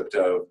concept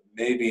of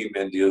maybe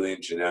Mendelian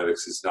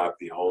genetics is not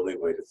the only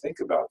way to think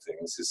about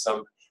things is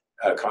some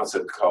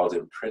concept called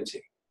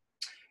imprinting.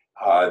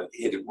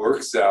 It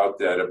works out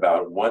that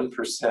about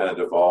 1%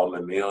 of all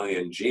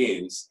mammalian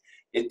genes,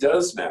 it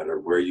does matter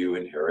where you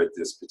inherit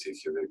this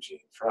particular gene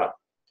from.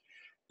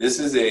 This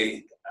is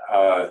a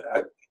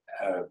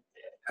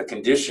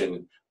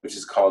condition which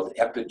is called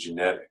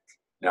epigenetic.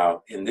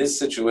 Now, in this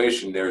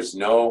situation, there's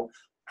no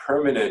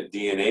permanent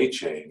DNA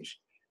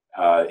change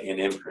in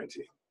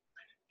imprinting.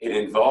 It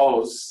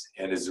involves,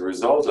 and is a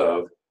result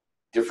of,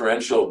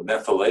 differential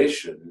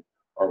methylation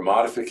or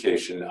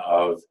modification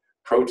of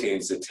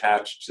proteins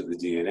attached to the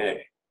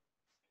DNA.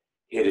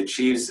 It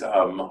achieves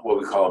what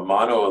we call a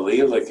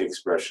monoallelic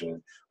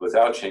expression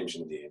without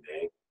changing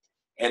DNA,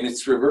 and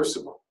it's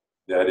reversible.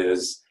 That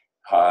is,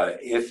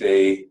 if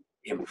a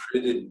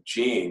imprinted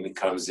gene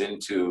comes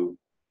into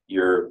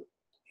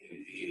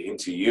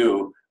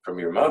you from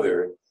your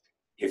mother,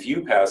 if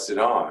you pass it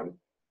on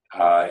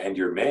and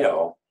you're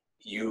male,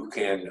 you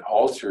can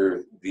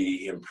alter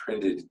the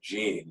imprinted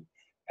gene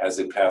as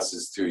it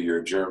passes through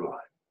your germline.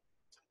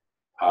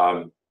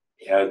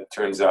 It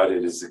turns out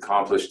it is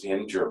accomplished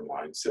in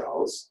germline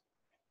cells,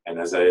 and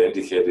as I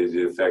indicated,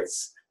 it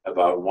affects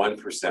about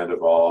 1%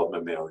 of all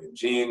mammalian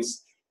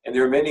genes, and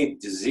there are many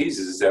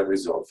diseases that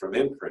result from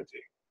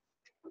imprinting.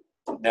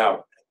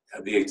 Now,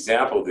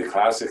 the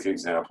classic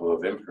example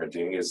of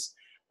imprinting is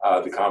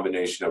the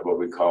combination of what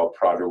we call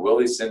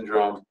Prader-Willi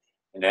syndrome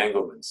and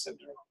Angelman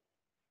syndrome.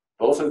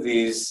 Both of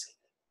these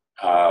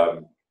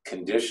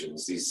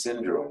conditions, these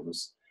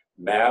syndromes,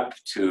 map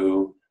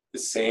to the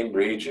same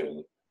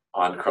region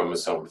on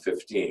chromosome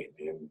 15,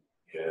 in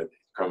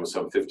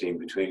chromosome 15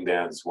 between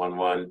bands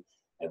 1,1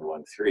 and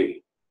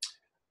 1,3.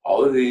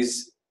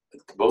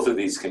 Both of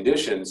these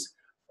conditions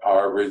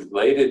are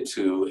related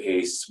to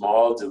a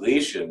small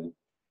deletion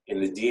in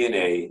the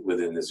DNA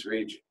within this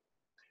region.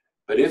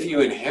 But if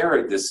you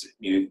inherit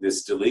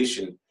this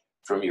deletion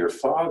from your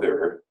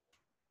father,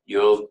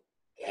 you'll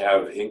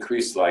have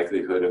increased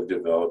likelihood of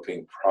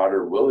developing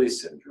Prader-Willi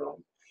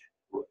syndrome,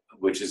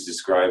 which is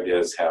described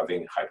as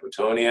having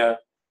hypotonia,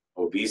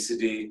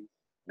 obesity,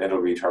 mental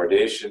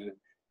retardation,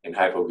 and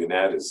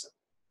hypogonadism.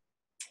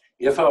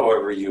 If,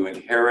 however, you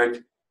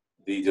inherit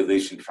the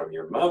deletion from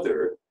your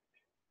mother,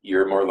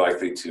 you're more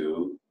likely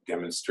to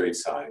demonstrate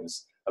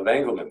signs of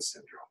Angelman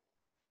syndrome.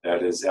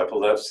 That is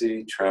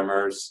epilepsy,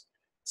 tremors,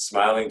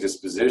 smiling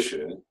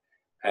disposition,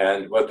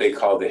 and what they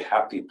call the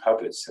happy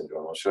puppet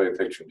syndrome. I'll show you a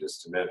picture in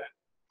just a minute.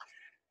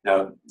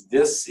 Now,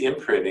 this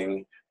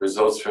imprinting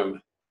results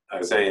from,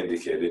 as I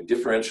indicated,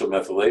 differential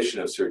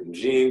methylation of certain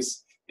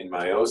genes in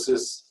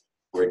meiosis,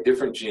 where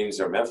different genes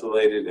are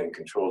methylated and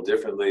controlled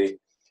differently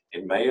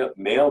in male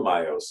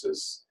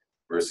meiosis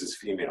versus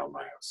female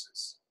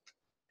meiosis.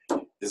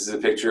 This is a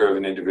picture of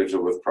an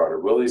individual with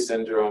Prader-Willi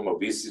syndrome,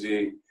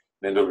 obesity,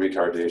 mental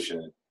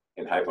retardation,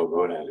 and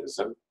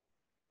hypogonadism.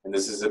 And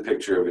this is a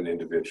picture of an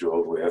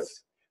individual with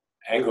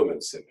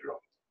Angelman syndrome.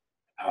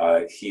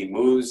 He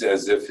moves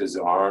as if his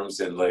arms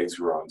and legs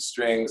were on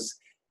strings,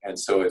 and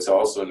so it's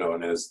also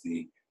known as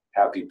the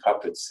happy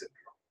puppet syndrome.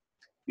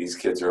 These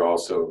kids are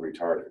also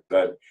retarded.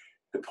 But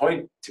the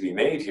point to be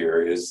made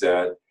here is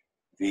that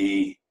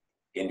the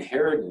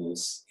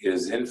inheritance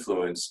is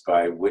influenced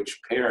by which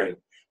parent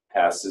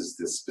passes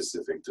this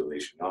specific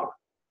deletion on.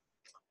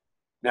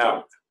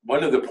 Now,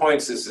 one of the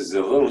points, this is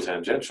a little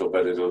tangential,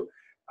 but it'll,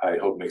 I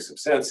hope, make some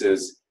sense,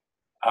 is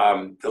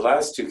the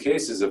last two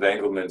cases of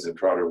Engelmann's and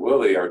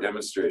Prader-Willi are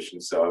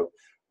demonstrations of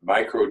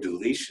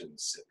microdeletion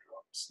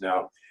syndromes.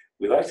 Now,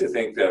 we like to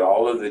think that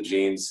all of the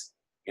genes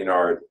in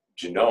our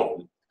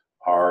genome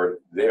are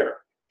there,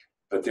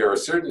 but there are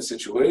certain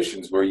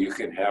situations where you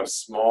can have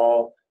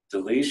small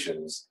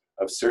deletions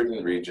of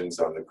certain regions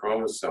on the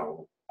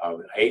chromosome,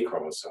 a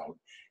chromosome,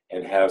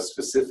 and have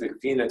specific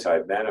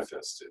phenotype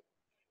manifested.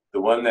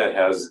 The one that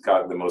has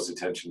gotten the most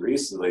attention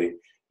recently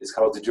is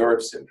called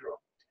DeGeorge syndrome.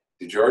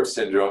 DeGeorge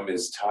syndrome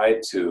is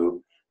tied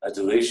to a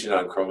deletion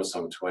on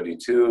chromosome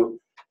 22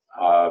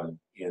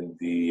 in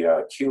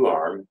the Q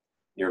arm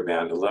near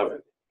band 11.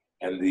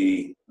 And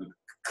the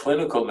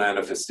clinical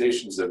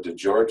manifestations of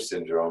DeGeorge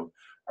syndrome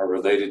are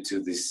related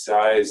to the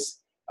size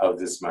of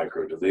this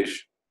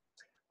microdeletion.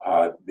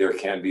 There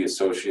can be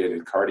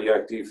associated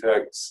cardiac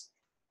defects,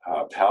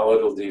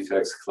 palatal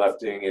defects,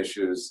 clefting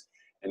issues,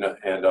 and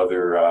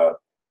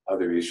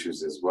other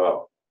issues as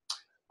well.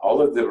 All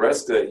of the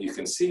rest that you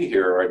can see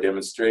here are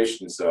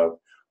demonstrations of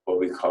what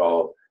we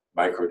call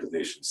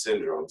microdeletion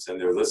syndromes, and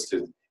they're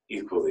listed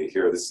equally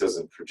here. This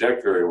doesn't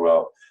project very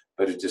well,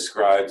 but it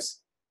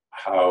describes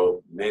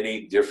how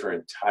many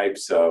different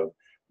types of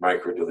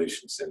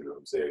microdeletion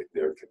syndromes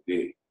there could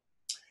be.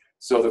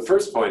 So the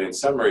first point in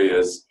summary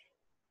is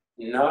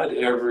not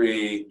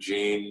every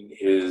gene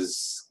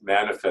is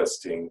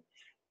manifesting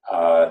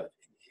the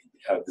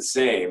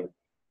same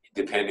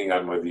depending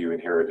on whether you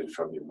inherited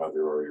from your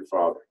mother or your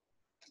father.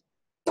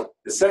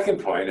 The second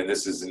point, and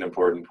this is an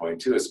important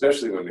point too,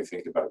 especially when we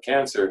think about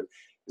cancer,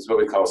 is what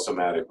we call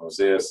somatic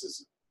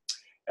mosaicism.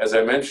 As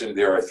I mentioned,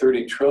 there are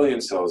 30 trillion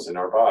cells in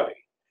our body,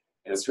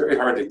 and it's very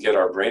hard to get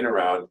our brain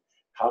around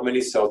how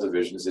many cell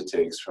divisions it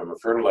takes from a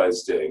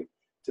fertilized egg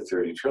to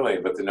 30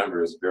 trillion, but the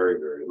number is very,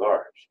 very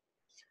large.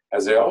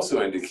 As I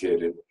also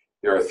indicated,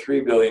 there are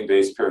 3 billion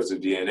base pairs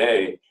of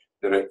DNA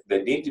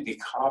that need to be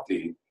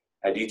copied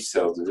at each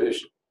cell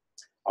division.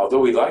 Although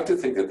we like to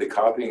think that the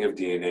copying of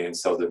DNA in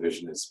cell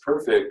division is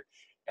perfect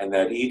and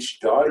that each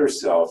daughter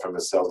cell from a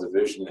cell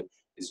division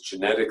is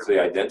genetically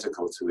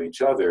identical to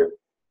each other,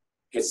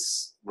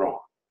 it's wrong.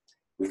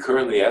 We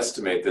currently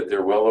estimate that there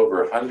are well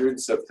over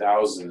hundreds of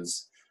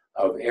thousands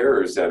of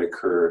errors that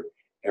occur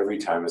every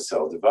time a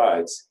cell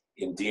divides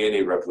in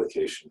DNA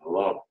replication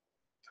alone.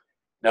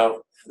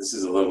 Now, this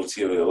is a little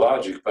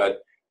teleologic,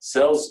 but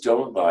cells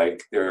don't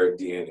like their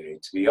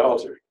DNA to be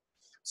altered.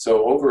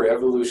 So over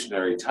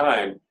evolutionary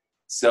time,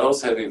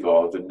 cells have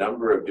evolved a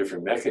number of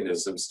different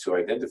mechanisms to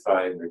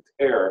identify and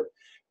repair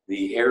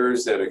the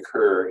errors that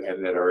occur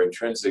and that are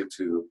intrinsic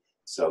to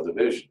cell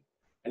division.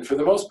 And for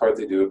the most part,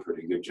 they do a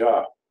pretty good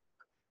job.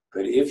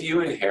 But if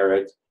you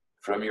inherit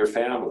from your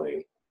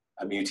family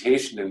a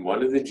mutation in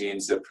one of the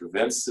genes that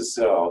prevents the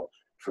cell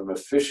from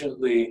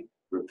efficiently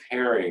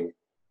repairing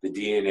the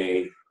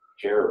DNA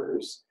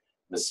errors,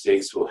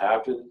 mistakes will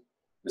happen,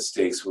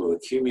 mistakes will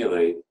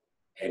accumulate,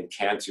 and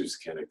cancers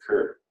can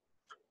occur.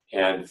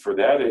 And for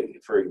that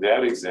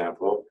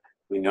example,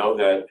 we know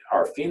that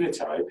our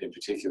phenotype, in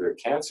particular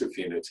cancer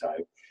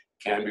phenotype,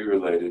 can be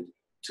related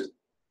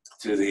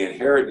to the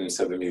inheritance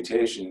of a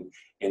mutation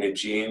in a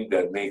gene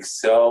that makes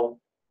cell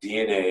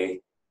DNA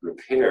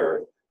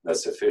repair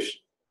less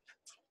efficient.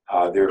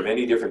 There are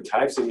many different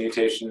types of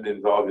mutation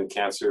involved in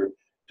cancer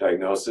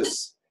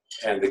diagnosis,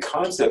 and the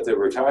concept that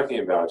we're talking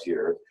about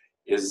here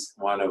is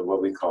one of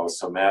what we call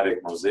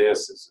somatic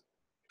mosaicism.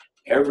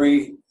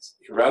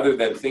 Rather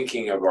than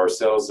thinking of our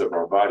cells of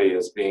our body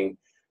as being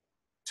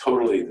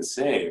totally the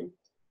same,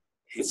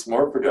 it's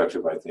more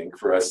productive, I think,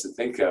 for us to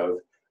think of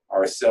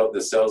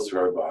the cells of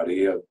our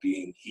body of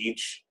being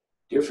each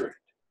different.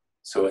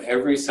 So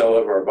every cell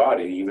of our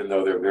body, even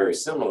though they're very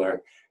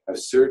similar, have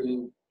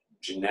certain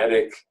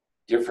genetic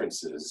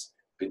differences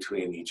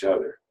between each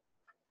other.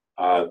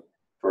 And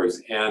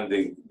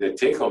the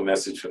take-home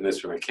message from this,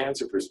 from a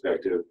cancer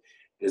perspective,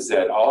 is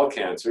that all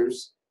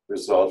cancers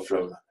result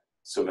from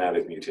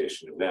somatic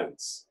mutation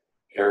events.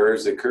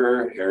 Errors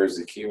occur, errors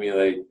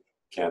accumulate,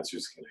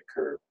 cancers can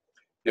occur.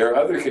 There are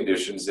other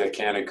conditions that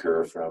can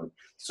occur from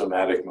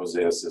somatic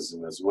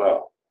mosaicism as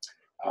well.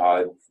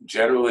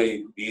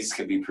 Generally, these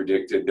can be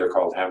predicted, they're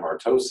called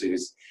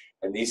hamartoses,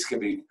 and these can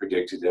be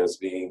predicted as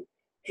being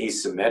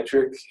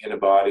asymmetric in a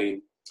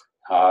body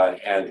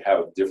and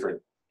have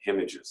different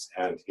images.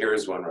 And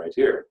here's one right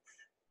here.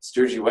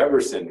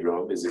 Sturge-Weber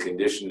syndrome is a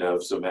condition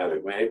of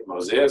somatic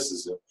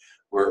mosaicism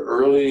where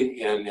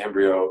early in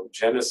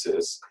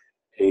embryogenesis,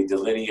 a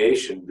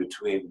delineation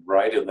between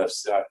right and left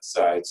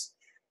sides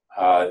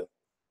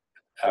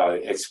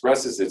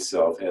expresses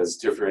itself as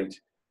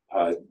different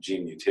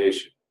gene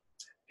mutation.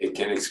 It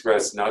can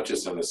express not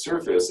just on the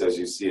surface, as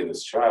you see in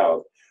this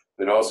child,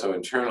 but also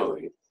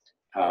internally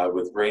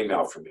with brain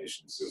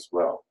malformations as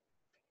well.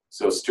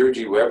 So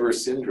Sturge-Weber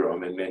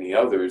syndrome and many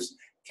others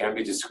can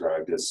be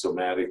described as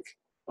somatic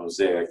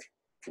mosaic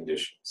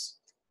conditions.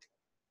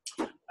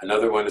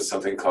 Another one is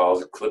something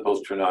called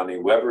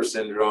Klippel-Trenaunay-Weber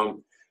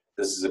syndrome.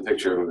 This is a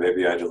picture of a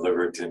baby I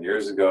delivered 10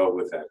 years ago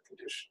with that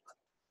condition.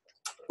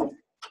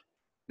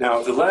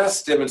 Now, the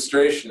last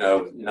demonstration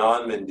of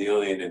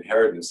non-Mendelian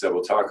inheritance that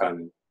we'll talk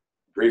on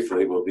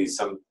briefly will be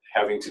some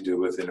having to do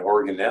with an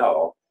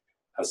organelle,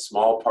 a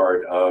small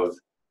part of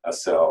a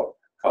cell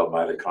called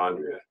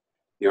mitochondria.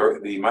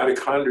 The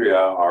mitochondria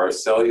are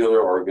cellular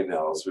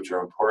organelles which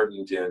are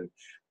important in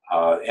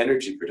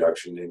energy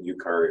production in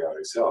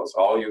eukaryotic cells.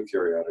 All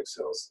eukaryotic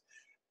cells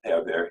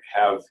have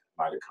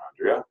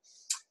mitochondria.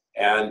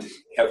 And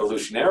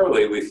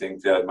evolutionarily, we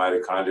think that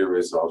mitochondria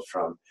result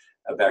from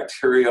a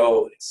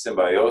bacterial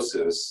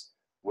symbiosis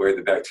where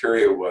the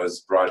bacteria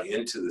was brought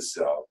into the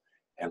cell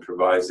and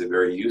provides a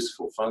very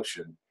useful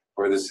function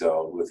for the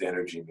cell with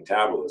energy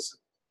metabolism.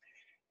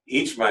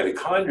 Each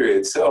mitochondria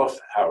itself,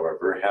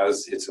 however,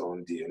 has its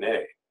own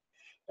DNA.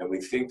 And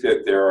we think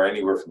that there are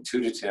anywhere from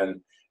 2 to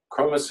 10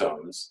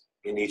 chromosomes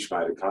in each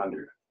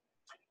mitochondria.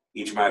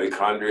 Each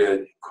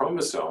mitochondria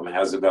chromosome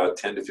has about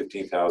 10 to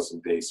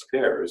 15,000 base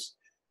pairs.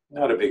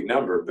 Not a big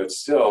number, but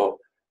still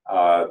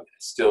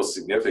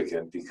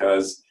significant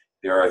because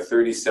there are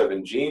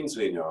 37 genes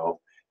we know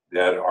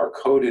that are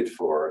coded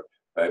for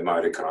by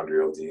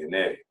mitochondrial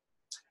DNA.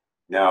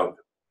 Now,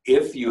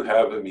 if you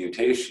have a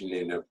mutation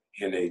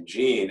in a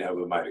gene of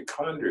a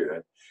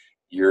mitochondria,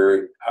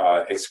 your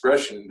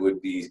expression would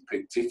be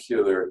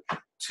particular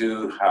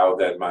to how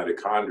that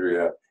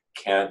mitochondria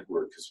can't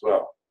work as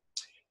well.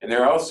 And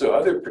there are also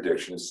other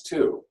predictions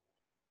too,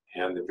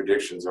 and the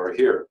predictions are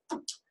here.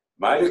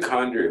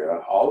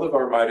 Mitochondria, all of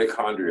our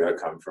mitochondria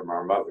come from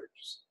our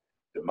mothers.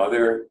 The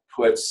mother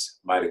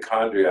puts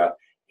mitochondria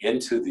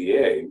into the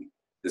egg,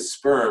 the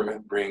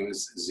sperm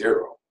brings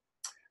 0.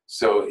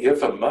 So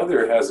if a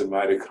mother has a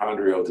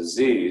mitochondrial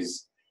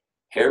disease,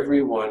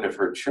 every one of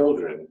her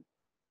children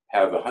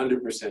have a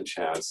 100%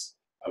 chance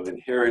of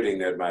inheriting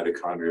that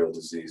mitochondrial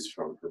disease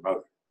from her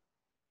mother.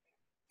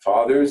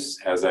 Fathers,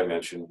 as I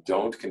mentioned,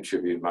 don't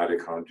contribute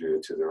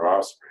mitochondria to their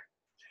offspring.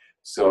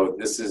 So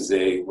this is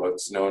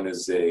what's known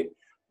as a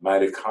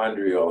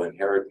mitochondrial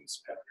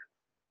inheritance pattern.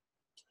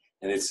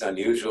 And it's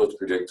unusual to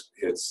predict,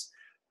 it's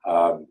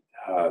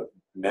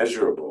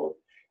measurable,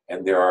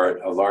 and there are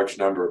a large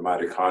number of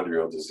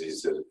mitochondrial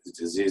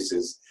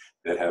diseases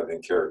that have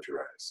been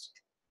characterized.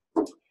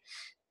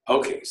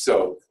 Okay,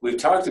 so we've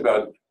talked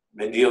about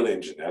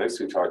Mendelian genetics,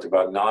 we've talked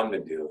about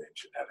non-Mendelian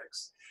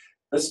genetics.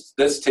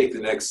 Let's take the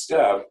next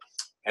step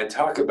and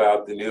talk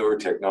about the newer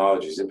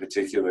technologies, in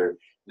particular,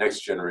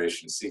 next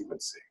generation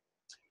sequencing.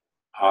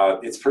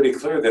 It's pretty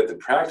clear that the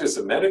practice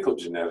of medical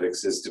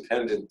genetics is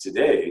dependent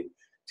today,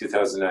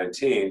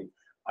 2019,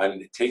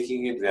 on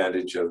taking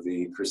advantage of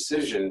the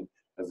precision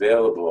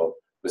available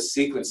with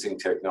sequencing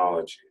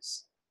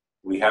technologies.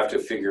 We have to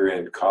figure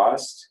in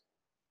cost,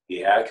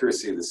 the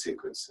accuracy of the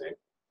sequencing,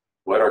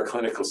 what our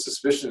clinical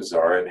suspicions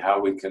are and how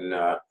we can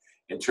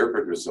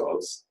interpret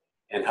results,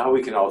 and how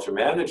we can alter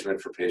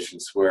management for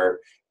patients where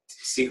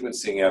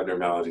sequencing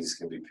abnormalities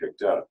can be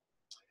picked up.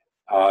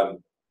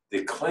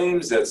 The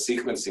claims that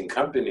sequencing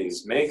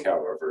companies make,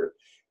 however,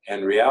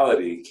 and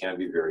reality can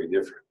be very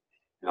different.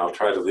 And I'll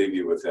try to leave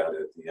you with that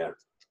at the end.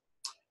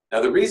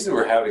 Now, the reason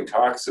we're having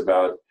talks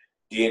about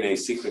DNA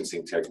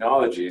sequencing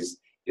technologies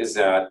is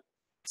that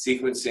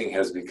sequencing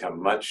has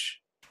become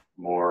much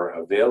more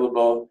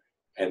available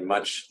and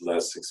much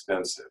less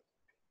expensive.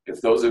 If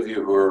those of you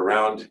who were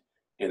around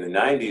in the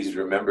 90s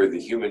remember the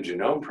Human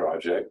Genome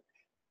Project,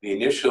 the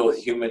initial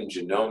human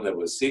genome that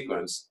was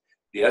sequenced,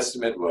 the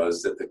estimate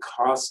was that the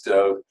cost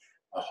of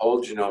a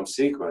whole genome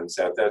sequence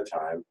at that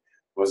time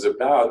was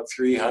about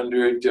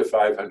 $300 to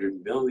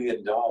 $500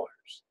 million.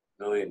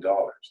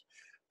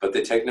 But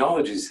the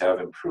technologies have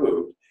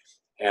improved,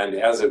 and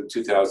as of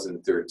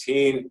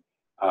 2013,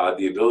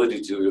 the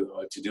ability to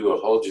do a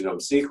whole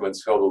genome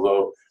sequence fell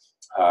below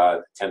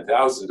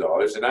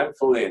 $10,000, and I'm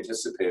fully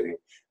anticipating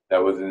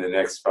that within the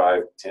next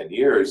 5 to 10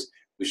 years,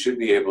 we should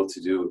be able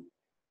to do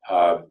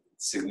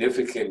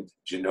significant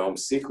genome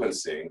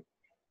sequencing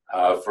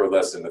for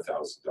less than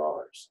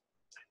 $1,000.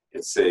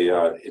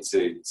 It's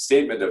a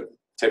statement of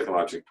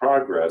technological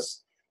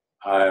progress.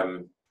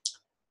 I'm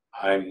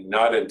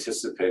not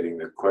anticipating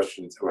the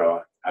questions,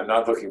 well, I'm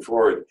not looking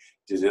forward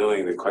to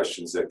dealing with the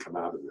questions that come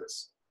out of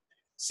this.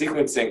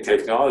 Sequencing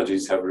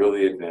technologies have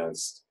really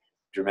advanced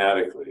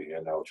dramatically,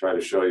 and I'll try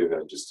to show you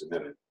that in just a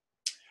minute.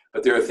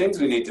 But there are things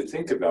we need to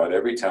think about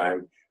every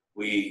time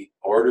we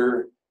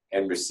order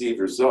and receive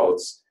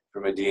results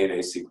from a DNA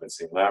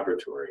sequencing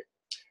laboratory.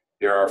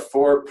 There are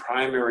 4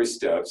 primary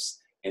steps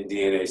in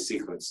DNA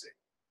sequencing.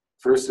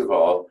 First of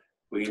all,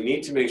 we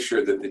need to make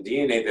sure that the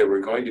DNA that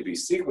we're going to be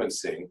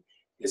sequencing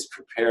is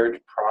prepared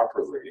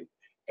properly,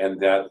 and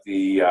that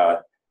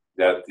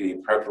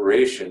the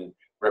preparation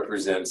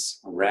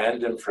represents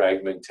random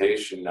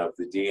fragmentation of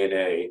the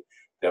DNA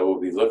that we'll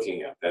be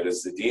looking at. That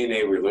is, the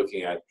DNA we're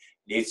looking at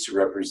needs to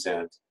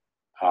represent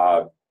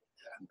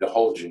the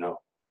whole genome,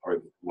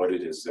 or what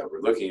it is that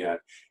we're looking at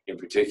in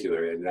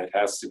particular, and that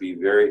has to be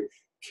very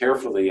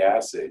carefully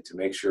assayed to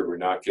make sure we're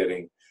not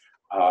getting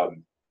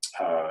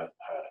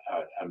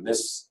a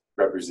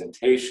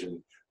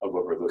misrepresentation of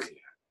what we're looking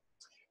at.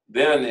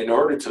 Then, in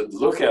order to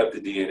look at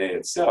the DNA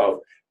itself,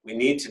 we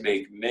need to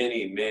make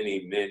many,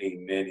 many, many,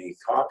 many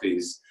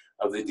copies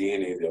of the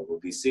DNA that we'll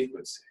be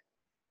sequencing.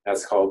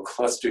 That's called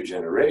cluster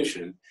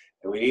generation,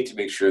 and we need to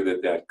make sure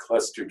that that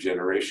cluster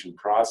generation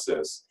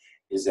process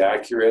is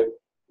accurate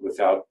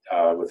without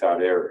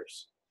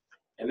errors.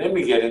 And then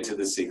we get into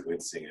the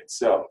sequencing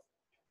itself.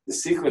 The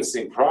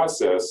sequencing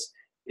process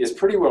is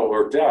pretty well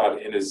worked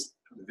out and is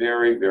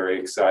very, very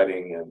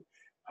exciting, and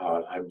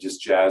I'm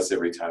just jazzed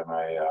every time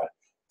I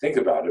think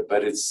about it,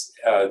 but it's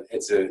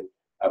a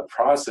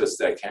process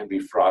that can be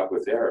fraught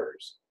with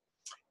errors.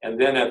 And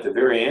then at the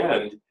very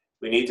end,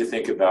 we need to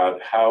think about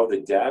how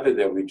the data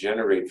that we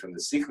generate from the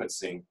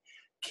sequencing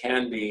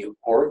can be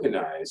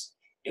organized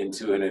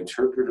into an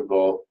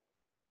interpretable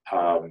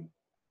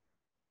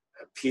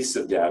piece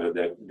of data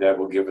that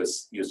will give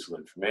us useful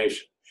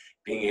information.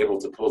 Being able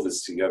to pull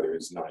this together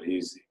is not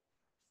easy.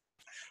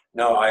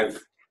 Now,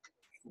 I've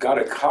got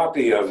a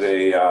copy of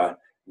a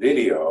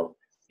video.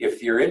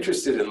 If you're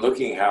interested in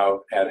looking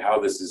at how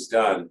this is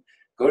done,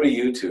 go to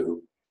YouTube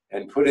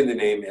and put in the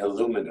name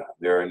Illumina.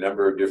 There are a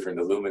number of different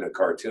Illumina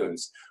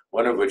cartoons,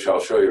 one of which I'll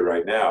show you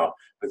right now,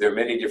 but there are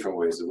many different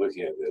ways of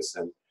looking at this.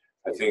 And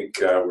I think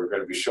we're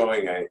going to be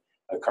showing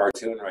a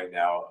cartoon right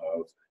now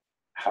of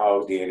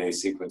how DNA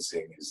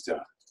sequencing is done.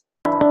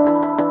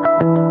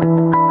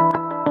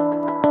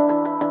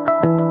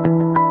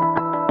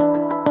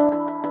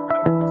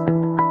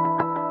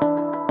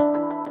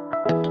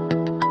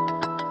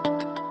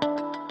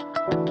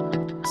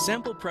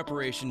 Sample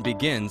preparation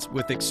begins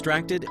with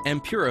extracted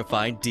and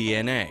purified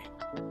DNA.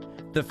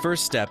 The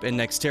first step in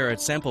Nextera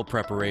sample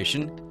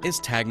preparation is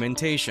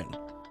tagmentation.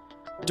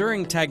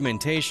 During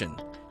tagmentation,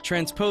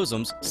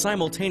 transposons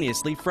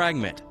simultaneously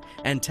fragment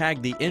and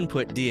tag the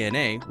input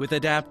DNA with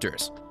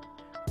adapters.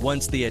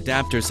 Once the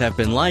adapters have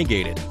been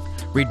ligated,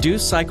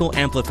 reduced cycle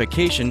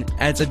amplification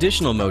adds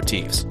additional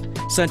motifs,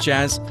 such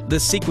as the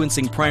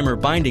sequencing primer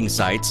binding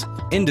sites,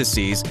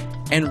 indices,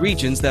 and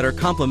regions that are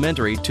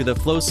complementary to the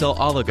flow cell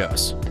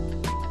oligos.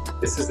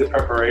 This is the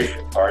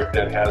preparation part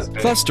that has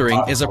been...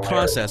 Clustering is a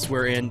process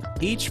wherein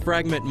each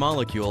fragment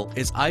molecule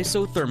is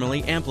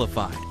isothermally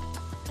amplified.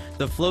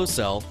 The flow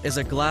cell is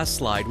a glass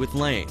slide with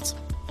lanes.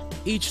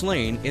 Each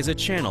lane is a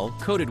channel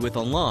coated with a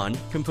lawn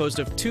composed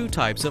of two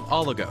types of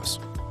oligos.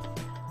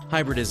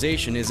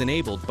 Hybridization is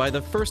enabled by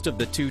the first of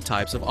the two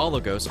types of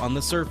oligos on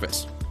the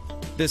surface.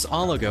 This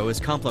oligo is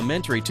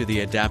complementary to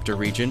the adapter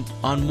region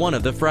on one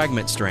of the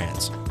fragment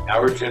strands.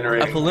 Now we're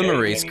generating a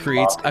polymerase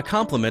creates a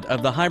complement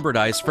of the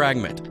hybridized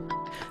fragment.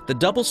 The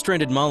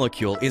double-stranded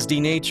molecule is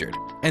denatured,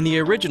 and the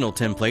original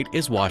template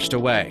is washed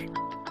away.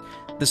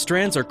 The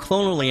strands are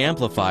clonally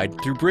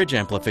amplified through bridge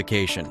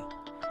amplification.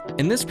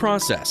 In this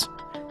process,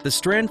 the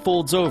strand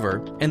folds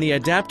over and the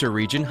adapter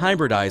region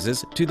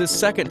hybridizes to the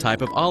second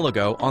type of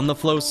oligo on the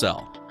flow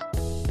cell.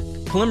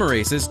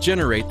 Polymerases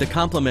generate the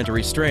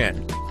complementary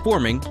strand,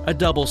 forming a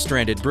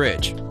double-stranded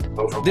bridge.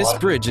 This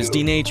bridge is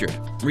denatured,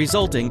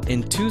 resulting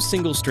in two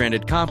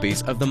single-stranded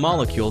copies of the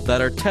molecule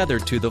that are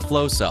tethered to the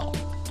flow cell.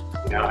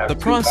 The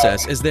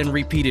process is then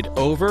repeated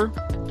over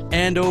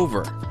and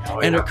over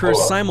and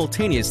occurs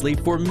simultaneously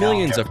for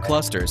millions of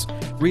clusters,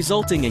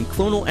 resulting in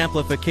clonal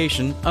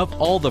amplification of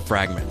all the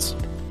fragments.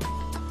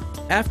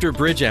 After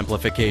bridge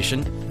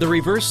amplification, the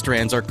reverse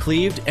strands are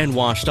cleaved and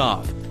washed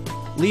off,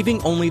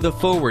 leaving only the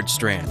forward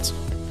strands.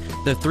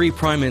 The 3'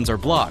 ends are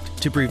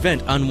blocked to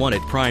prevent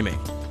unwanted priming.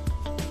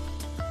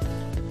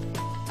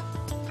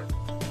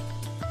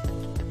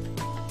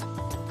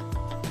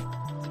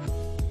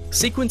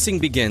 Sequencing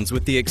begins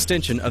with the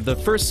extension of the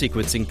first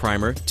sequencing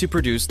primer to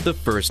produce the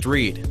first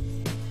read.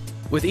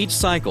 With each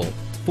cycle,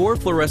 4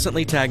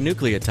 fluorescently tagged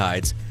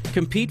nucleotides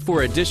compete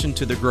for addition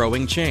to the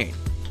growing chain.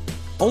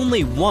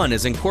 Only one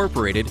is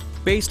incorporated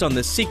based on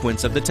the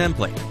sequence of the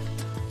template.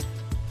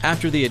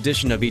 After the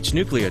addition of each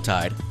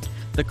nucleotide,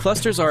 the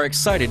clusters are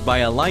excited by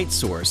a light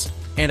source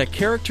and a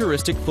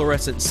characteristic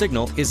fluorescent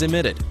signal is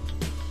emitted.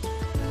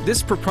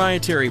 This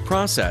proprietary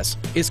process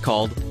is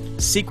called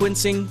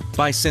sequencing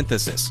by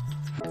synthesis.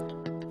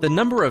 The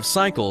number of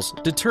cycles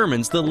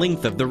determines the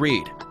length of the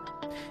read.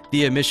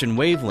 The emission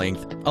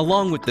wavelength,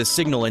 along with the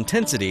signal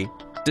intensity,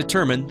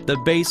 determine the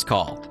base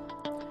call.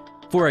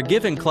 For a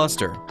given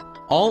cluster,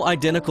 all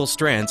identical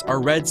strands are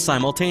read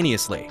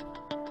simultaneously.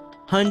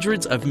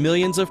 Hundreds of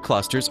millions of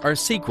clusters are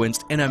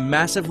sequenced in a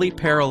massively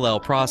parallel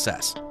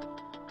process.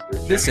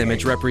 This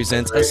image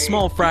represents a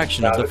small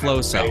fraction of the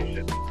flow cell.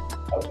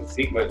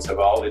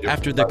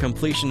 After the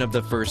completion of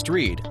the first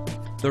read,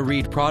 the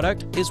read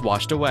product is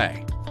washed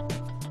away.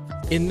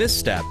 In this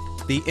step,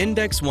 the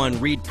Index 1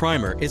 read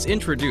primer is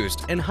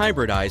introduced and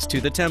hybridized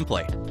to the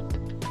template.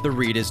 The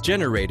read is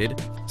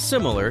generated,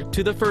 similar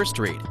to the first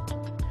read.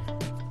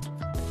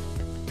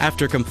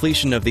 After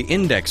completion of the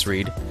index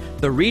read,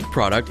 the read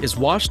product is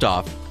washed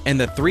off and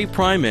the 3'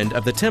 end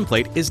of the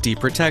template is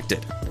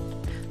deprotected.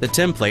 The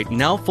template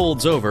now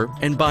folds over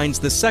and binds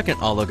the second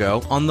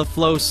oligo on the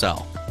flow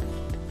cell.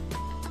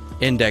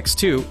 Index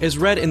 2 is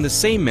read in the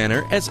same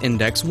manner as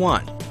Index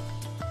 1.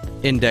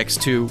 Index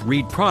 2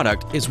 read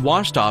product is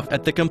washed off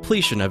at the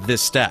completion of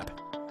this step.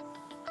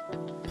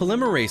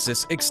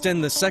 Polymerases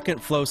extend the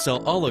second flow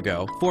cell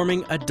oligo,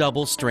 forming a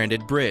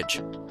double-stranded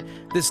bridge.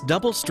 This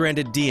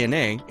double-stranded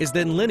DNA is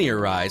then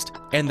linearized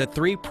and the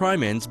 3'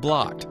 ends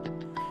blocked.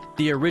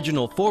 The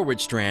original forward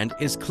strand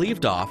is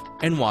cleaved off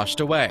and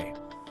washed away,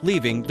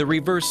 leaving the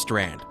reverse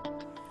strand.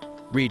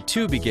 Read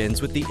 2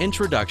 begins with the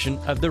introduction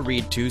of the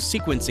Read 2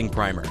 sequencing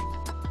primer.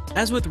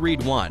 As with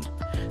Read 1,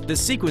 the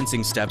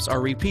sequencing steps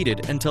are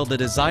repeated until the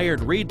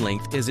desired read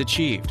length is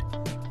achieved.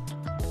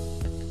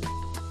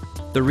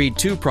 The Read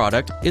 2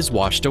 product is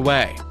washed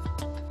away.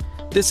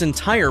 This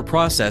entire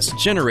process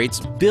generates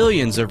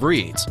billions of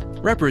reads,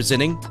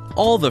 representing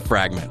all the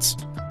fragments.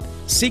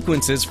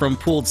 Sequences from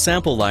pooled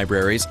sample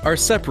libraries are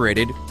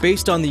separated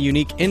based on the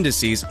unique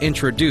indices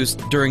introduced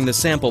during the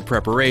sample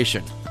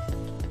preparation.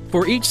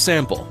 For each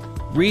sample,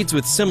 reads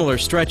with similar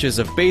stretches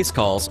of base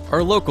calls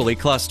are locally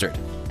clustered.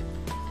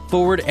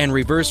 Forward and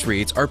reverse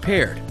reads are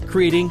paired,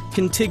 creating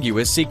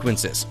contiguous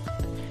sequences.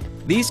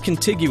 These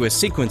contiguous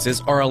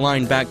sequences are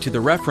aligned back to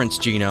the reference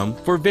genome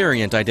for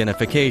variant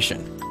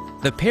identification.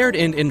 The paired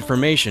end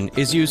information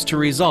is used to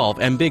resolve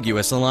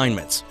ambiguous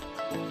alignments.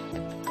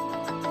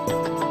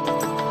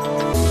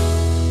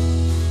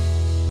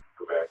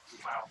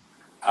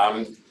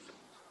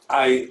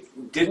 I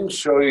didn't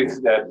show you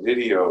that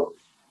video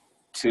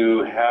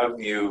to have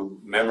you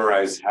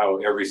memorize how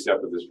every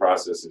step of this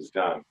process is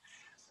done.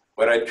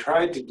 What I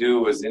tried to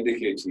do was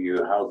indicate to you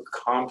how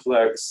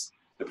complex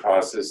the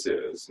process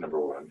is, number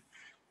one.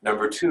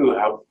 Number two,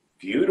 how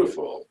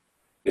beautiful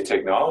the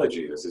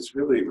technology is. It's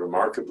really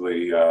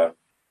remarkably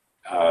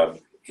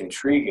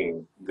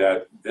intriguing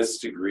that this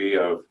degree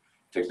of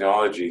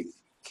technology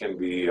can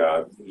be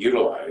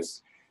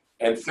utilized.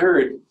 And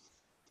third,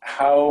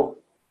 how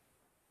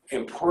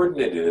important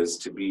it is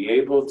to be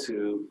able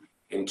to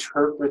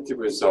interpret the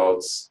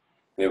results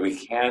that we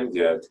can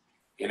get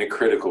in a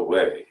critical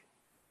way.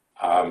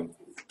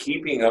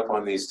 Keeping up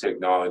on these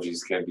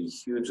technologies can be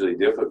hugely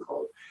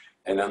difficult.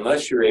 And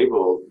unless you're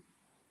able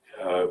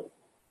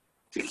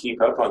to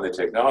keep up on the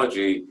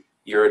technology,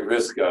 you're at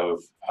risk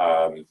of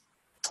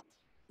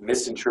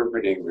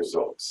misinterpreting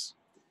results.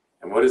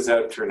 And what does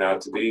that turn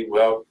out to be?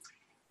 Well,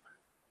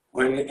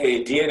 when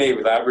a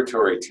DNA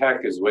laboratory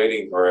tech is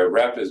waiting, or a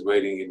rep is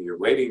waiting in your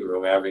waiting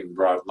room, having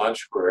brought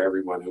lunch for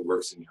everyone who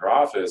works in your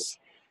office,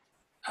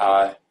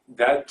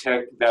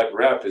 that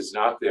rep is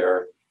not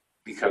there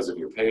because of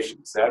your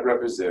patients. That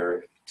rep is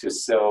there to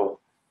sell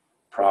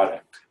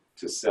product,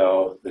 to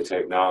sell the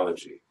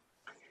technology.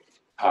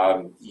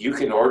 You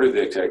can order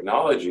the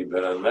technology,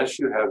 but unless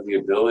you have the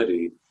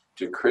ability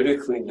to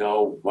critically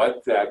know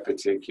what that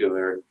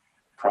particular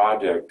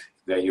product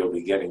that you'll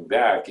be getting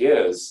back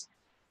is,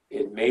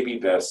 it may be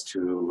best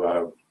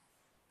to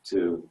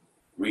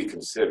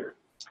reconsider.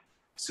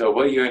 So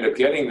what you end up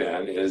getting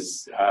then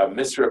is a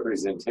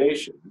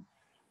misrepresentation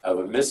of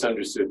a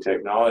misunderstood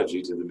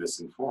technology to the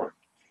misinformed.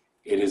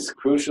 It is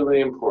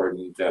crucially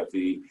important that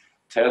the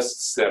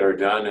tests that are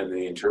done and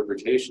the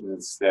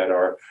interpretations that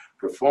are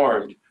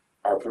performed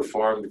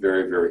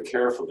very, very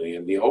carefully,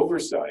 and the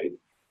oversight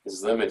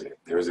is limited.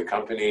 There's a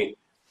company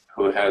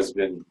who has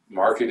been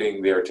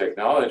marketing their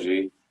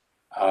technology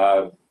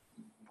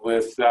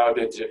without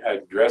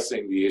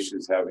addressing the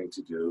issues having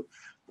to do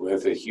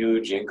with a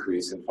huge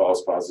increase in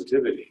false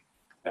positivity.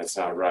 That's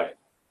not right.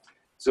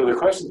 So the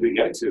questions we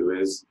get to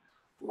is,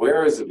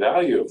 where is the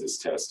value of this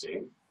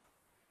testing?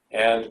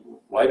 And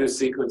why do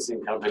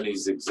sequencing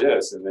companies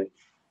exist? And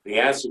the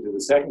answer to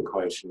the second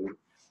question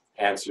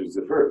answers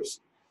the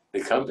first. The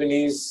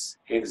companies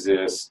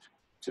exist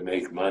to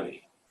make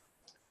money.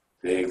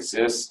 They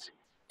exist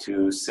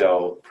to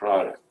sell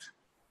product.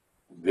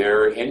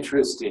 Their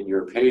interest in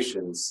your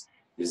patients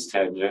is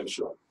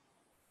tangential.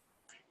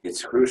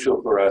 It's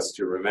crucial for us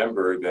to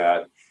remember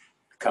that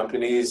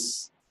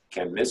companies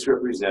can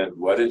misrepresent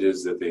what it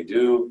is that they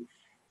do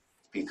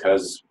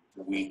because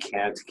we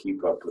can't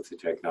keep up with the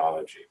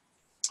technology.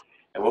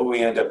 And what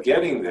we end up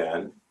getting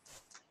then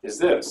is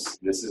this.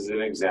 This is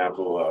an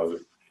example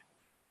of,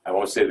 I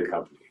won't say the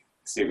company,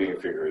 see if you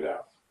can figure it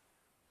out.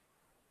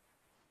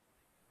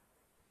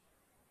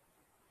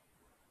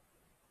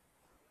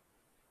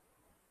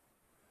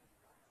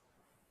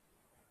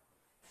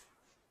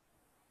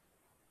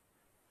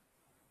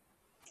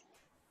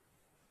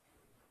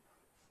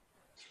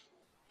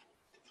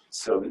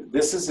 So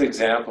this is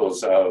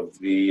examples of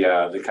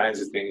the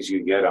kinds of things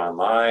you get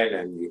online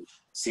and you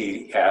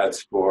see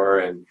ads for,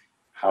 and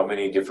how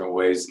many different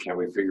ways can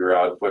we figure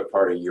out what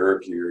part of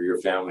Europe your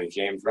family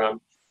came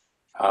from.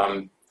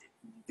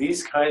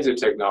 These kinds of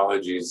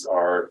technologies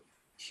are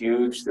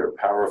huge, they're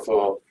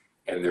powerful,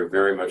 and they're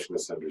very much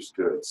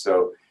misunderstood.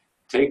 So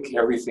take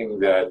everything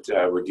that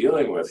we're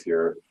dealing with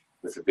here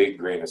with a big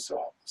grain of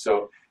salt.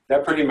 So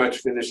that pretty much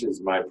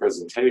finishes my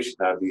presentation.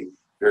 I'd be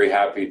very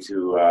happy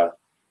to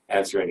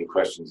answer any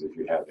questions if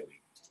you have any.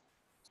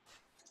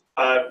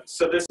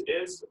 So this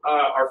is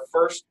our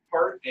first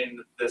part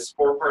in this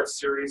 4-part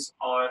series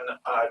on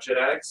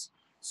genetics.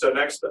 So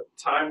next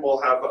time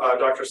we'll have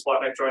Dr.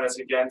 Slotnick join us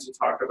again to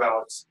talk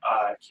about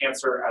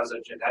cancer as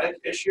a genetic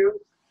issue.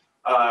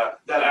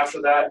 Then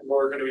after that,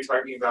 we're going to be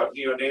talking about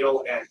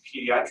neonatal and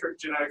pediatric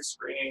genetic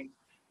screening,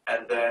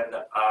 and then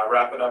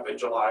wrapping up in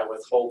July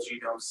with whole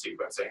genome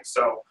sequencing.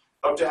 So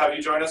hope to have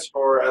you join us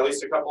for at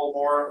least a couple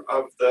more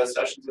of the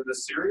sessions in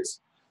this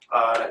series,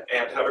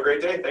 and have a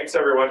great day. Thanks,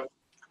 everyone.